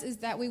stress is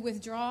that we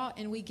withdraw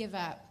and we give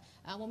up.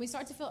 When we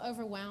start to feel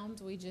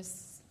overwhelmed, we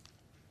just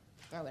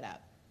throw it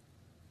up.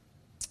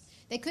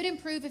 They could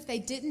improve if they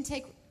didn't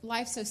take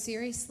life so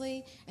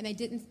seriously and they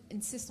didn't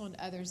insist on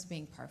others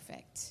being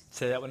perfect.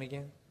 Say that one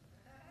again.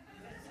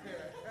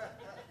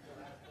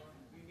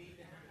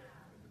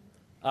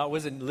 I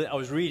was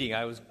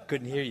reading.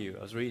 Couldn't hear you.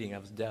 I was reading. I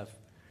was deaf.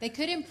 They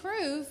could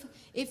improve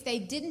if they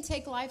didn't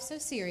take life so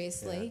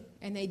seriously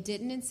and they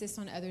didn't insist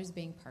on others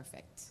being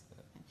perfect.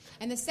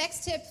 And the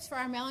sex tips for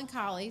our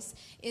melancholies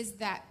is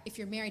that if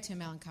you're married to a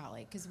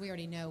melancholy, because we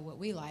already know what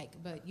we like,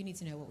 but you need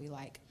to know what we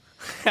like,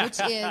 which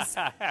is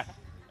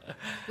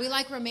we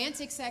like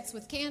romantic sex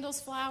with candles,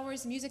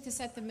 flowers, music to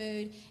set the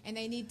mood, and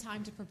they need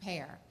time to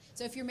prepare.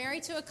 So if you're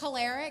married to a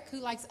choleric who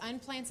likes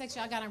unplanned sex,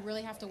 y'all gotta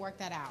really have to work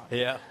that out.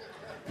 Yeah.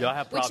 Y'all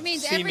have problems. Which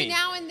means every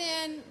now and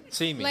then,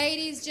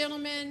 ladies,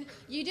 gentlemen,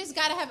 you just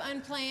got to have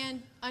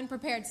unplanned,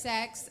 unprepared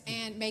sex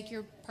and make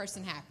your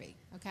person happy,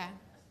 okay?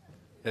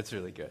 That's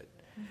really good.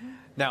 Mm-hmm.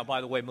 Now, by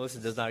the way, Melissa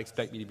does not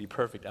expect me to be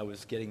perfect. I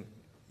was getting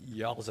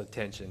y'all's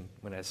attention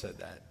when I said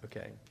that,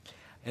 okay?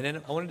 And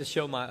then I wanted to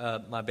show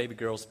my baby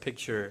girl's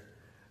picture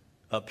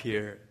up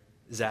here,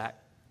 Zach,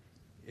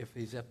 if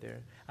he's up there.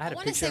 I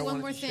want to say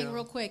one more thing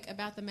real quick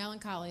about the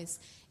melancholies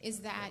is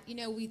that,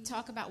 we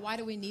talk about why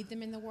do we need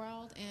them in the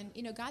world,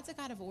 and, God's a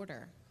God of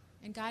order,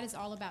 and God is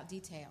all about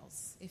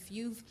details. If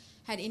you've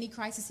had any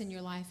crisis in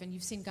your life and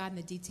you've seen God in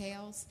the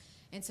details,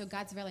 and so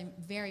God's very,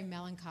 very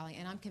melancholy,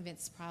 and I'm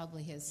convinced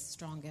probably his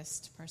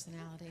strongest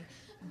personality,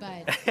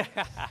 but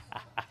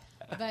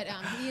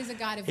he is a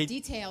God of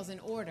details and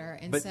order,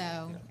 and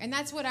and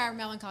that's what our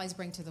melancholies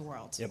bring to the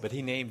world. Yeah, but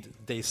he named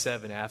day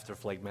 7 after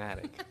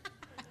phlegmatic,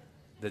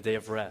 the day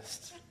of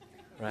rest,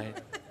 right?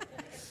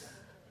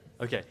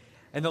 Okay.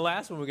 And the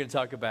last one we're going to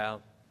talk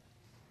about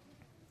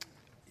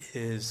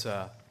is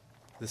the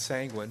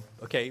sanguine.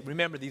 Okay,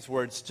 remember these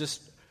words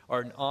just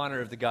are in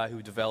honor of the guy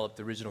who developed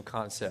the original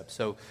concept.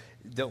 So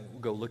don't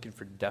go looking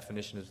for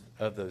definitions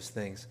of those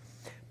things.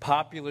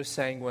 Popular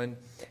sanguine.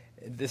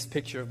 This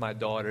picture of my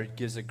daughter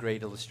gives a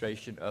great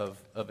illustration of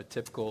a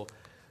typical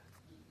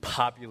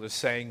popular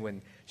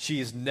sanguine. She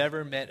has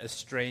never met a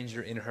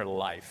stranger in her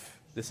life.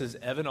 This is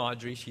Evan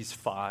Audrey. She's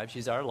 5.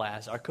 She's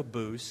our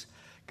caboose.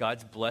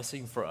 God's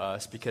blessing for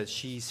us because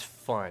she's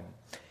fun.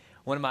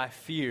 One of my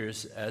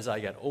fears as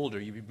I got older,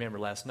 you remember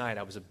last night,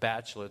 I was a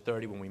bachelor at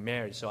 30 when we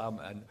married, so I'm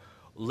a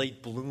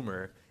late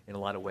bloomer in a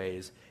lot of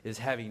ways, is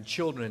having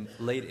children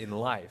late in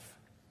life.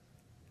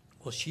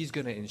 Well, she's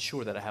going to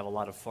ensure that I have a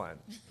lot of fun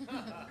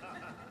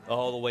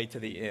all the way to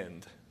the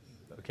end,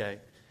 okay?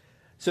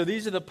 So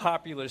these are the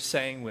popular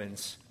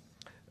sanguines.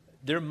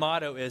 Their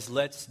motto is,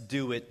 let's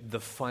do it the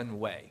fun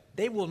way.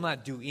 They will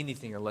not do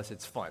anything unless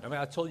it's fun. I mean,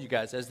 I told you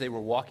guys as they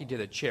were walking to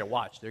the chair,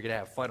 watch, they're going to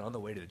have fun on the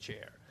way to the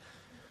chair.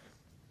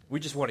 We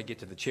just want to get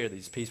to the chair,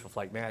 these peaceful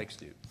phlegmatics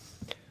do.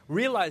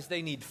 Realize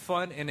they need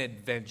fun and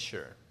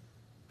adventure.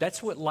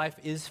 That's what life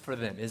is for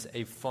them, is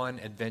a fun,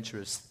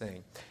 adventurous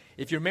thing.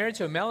 If you're married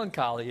to a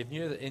melancholy, if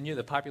you're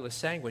the popular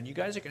sanguine, you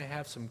guys are going to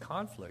have some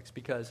conflicts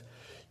because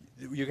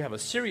you're going to have a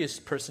serious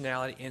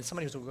personality and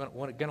somebody who's going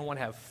to want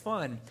to have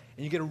fun, and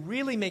you're going to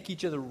really make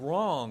each other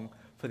wrong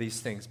for these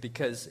things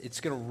because it's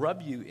going to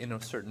rub you in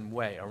a certain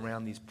way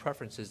around these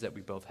preferences that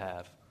we both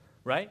have,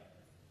 right?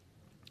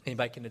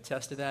 Anybody can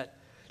attest to that?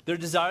 Their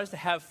desire is to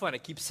have fun. I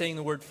keep saying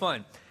the word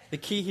fun. The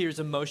key here is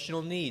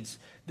emotional needs.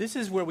 This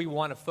is where we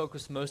want to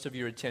focus most of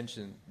your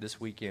attention this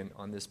weekend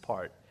on this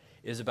part,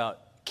 is about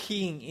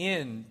keying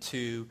in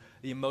to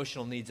the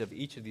emotional needs of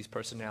each of these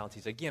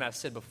personalities. Again, I've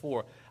said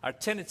before, our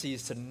tendency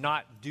is to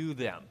not do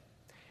them.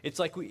 It's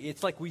like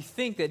we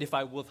think that if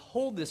I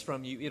withhold this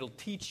from you, it'll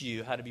teach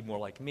you how to be more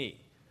like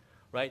me,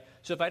 right?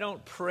 So if I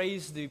don't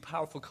praise the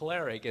powerful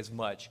choleric as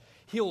much,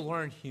 he'll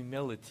learn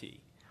humility,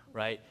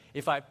 right?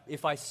 If I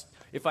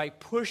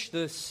push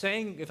the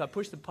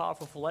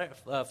powerful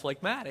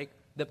phlegmatic,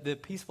 the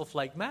peaceful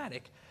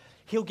phlegmatic,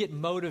 he'll get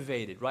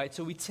motivated, right?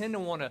 So we tend to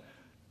want to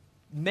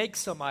make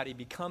somebody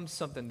become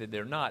something that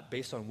they're not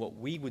based on what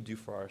we would do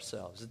for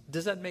ourselves.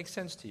 Does that make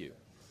sense to you?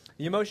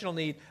 The emotional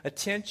need,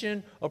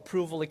 attention,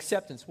 approval,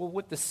 acceptance. Well,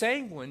 with the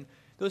sanguine,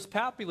 those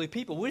popular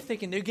people, we're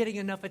thinking they're getting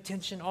enough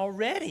attention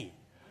already.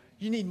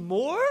 You need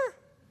more?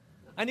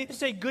 I need to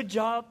say good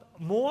job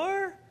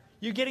more?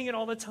 You're getting it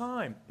all the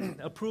time.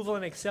 Approval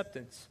and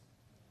acceptance.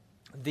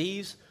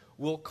 These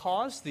will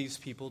cause these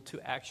people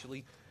to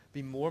actually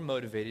be more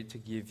motivated to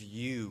give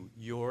you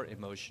your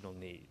emotional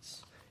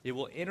needs. It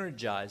will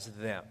energize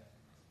them.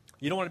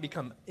 You don't want to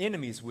become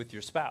enemies with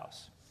your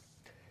spouse.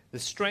 The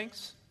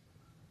strengths,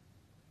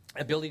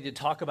 ability to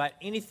talk about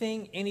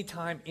anything,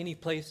 anytime, any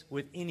place,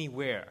 with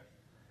anywhere.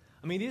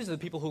 I mean, these are the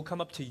people who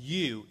come up to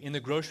you in the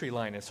grocery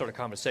line and start a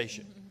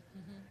conversation.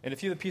 And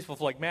if you're the peaceful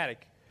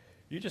phlegmatic,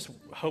 you're just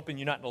hoping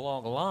you're not in a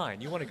long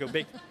line. You want to go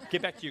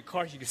get back to your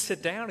car so you can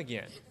sit down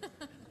again.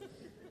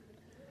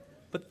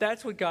 But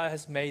that's what God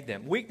has made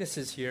them.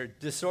 Weaknesses here: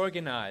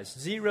 disorganized,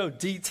 zero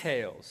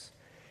details,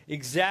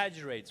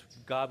 exaggerates.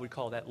 God would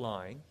call that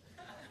lying.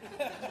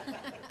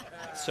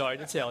 Sorry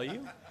to tell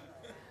you.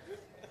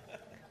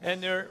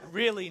 And they're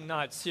really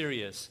not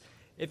serious.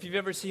 If you've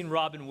ever seen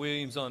Robin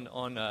Williams on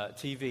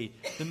TV,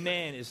 the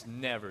man is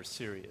never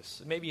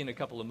serious. Maybe in a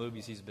couple of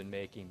movies he's been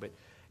making, but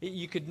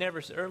you could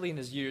never, early in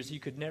his years, you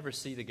could never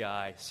see the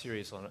guy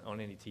serious on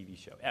any TV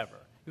show, ever.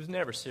 He was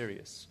never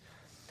serious.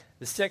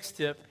 The sex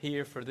tip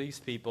here for these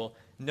people: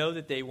 know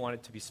that they want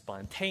it to be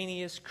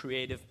spontaneous,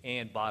 creative,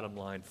 and bottom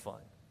line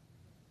fun.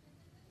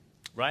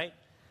 Right?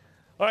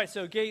 All right,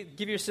 so give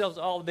yourselves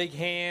all a big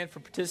hand for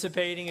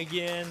participating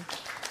again.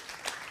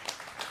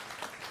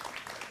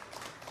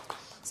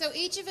 So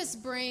each of us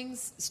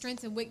brings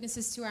strengths and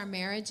weaknesses to our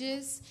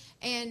marriages,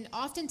 and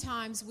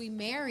oftentimes we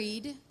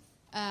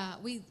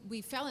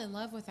fell in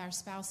love with our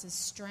spouse's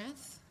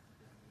strength,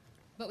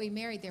 but we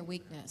married their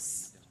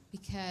weakness.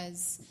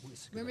 Because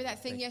remember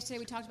that thing yesterday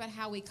we talked about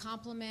how we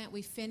complement,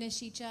 we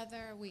finish each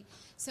other.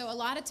 So a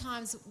lot of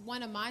times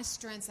one of my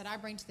strengths that I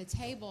bring to the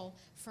table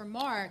for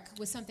Mark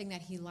was something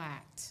that he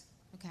lacked.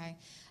 Okay,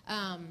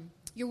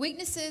 your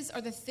weaknesses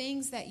are the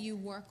things that you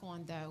work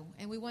on, though,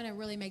 and we want to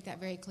really make that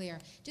very clear.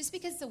 Just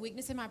because the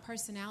weakness in my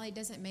personality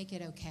doesn't make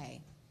it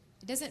okay.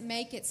 It doesn't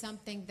make it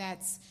something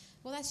that's,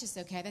 well, that's just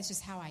okay. That's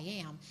just how I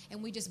am,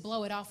 and we just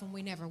blow it off and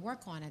we never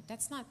work on it.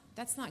 That's not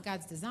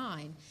God's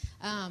design.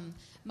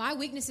 My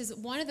weaknesses,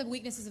 one of the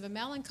weaknesses of a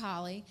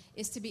melancholy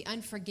is to be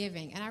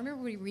unforgiving. And I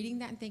remember reading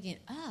that and thinking,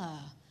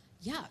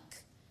 yuck.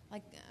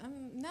 Like,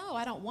 no,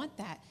 I don't want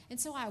that. And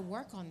so I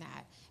work on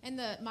that.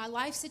 And my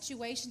life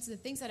situations, the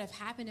things that have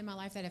happened in my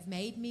life that have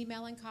made me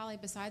melancholy,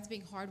 besides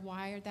being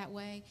hardwired that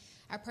way,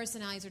 our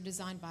personalities are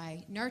designed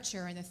by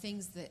nurture and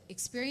the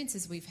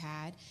experiences we've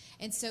had.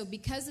 And so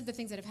because of the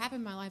things that have happened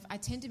in my life, I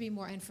tend to be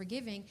more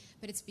unforgiving,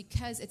 but it's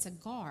because it's a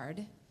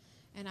guard,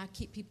 and I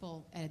keep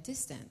people at a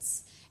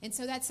distance. And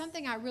so that's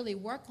something I really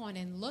work on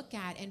and look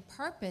at and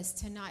purpose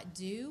to not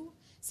do,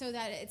 so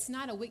that it's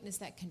not a weakness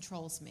that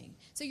controls me.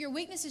 So your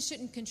weaknesses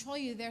shouldn't control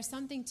you. There's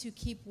something to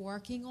keep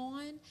working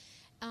on.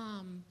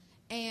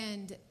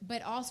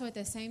 But also at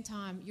the same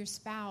time, your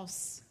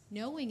spouse,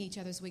 knowing each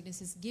other's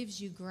weaknesses,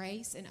 gives you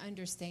grace and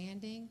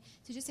understanding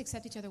to just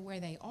accept each other where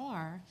they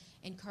are,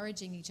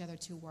 encouraging each other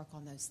to work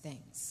on those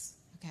things.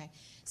 Okay,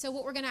 so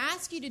what we're going to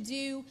ask you to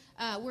do,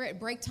 we're at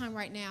break time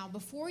right now.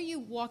 Before you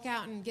walk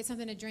out and get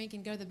something to drink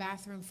and go to the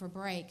bathroom for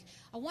break,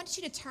 I want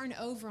you to turn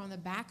over on the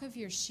back of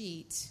your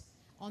sheet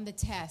on the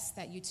test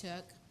that you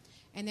took,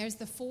 and there's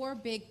the 4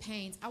 big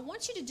pains. I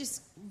want you to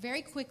just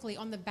very quickly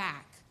on the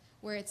back,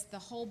 where it's the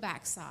whole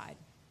back side,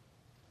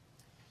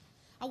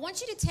 I want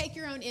you to take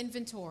your own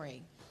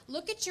inventory.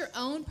 Look at your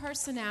own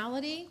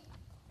personality,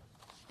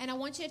 and I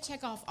want you to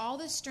check off all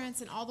the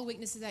strengths and all the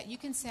weaknesses that you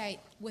can say,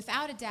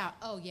 without a doubt,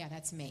 oh yeah,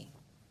 that's me.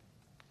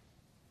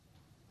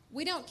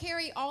 We don't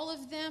carry all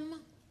of them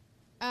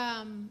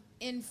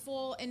in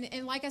full,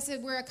 and like I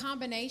said, we're a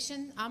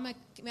combination. I'm a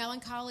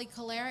melancholy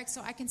choleric,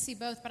 so I can see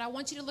both, but I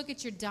want you to look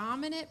at your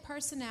dominant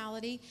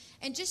personality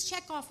and just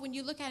check off when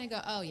you look at it and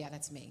go, oh yeah,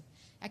 that's me.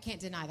 I can't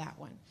deny that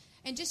one.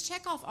 And just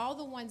check off all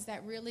the ones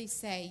that really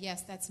say,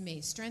 yes, that's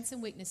me, strengths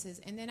and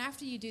weaknesses, and then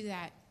after you do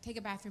that, take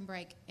a bathroom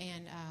break,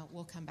 and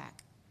we'll come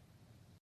back.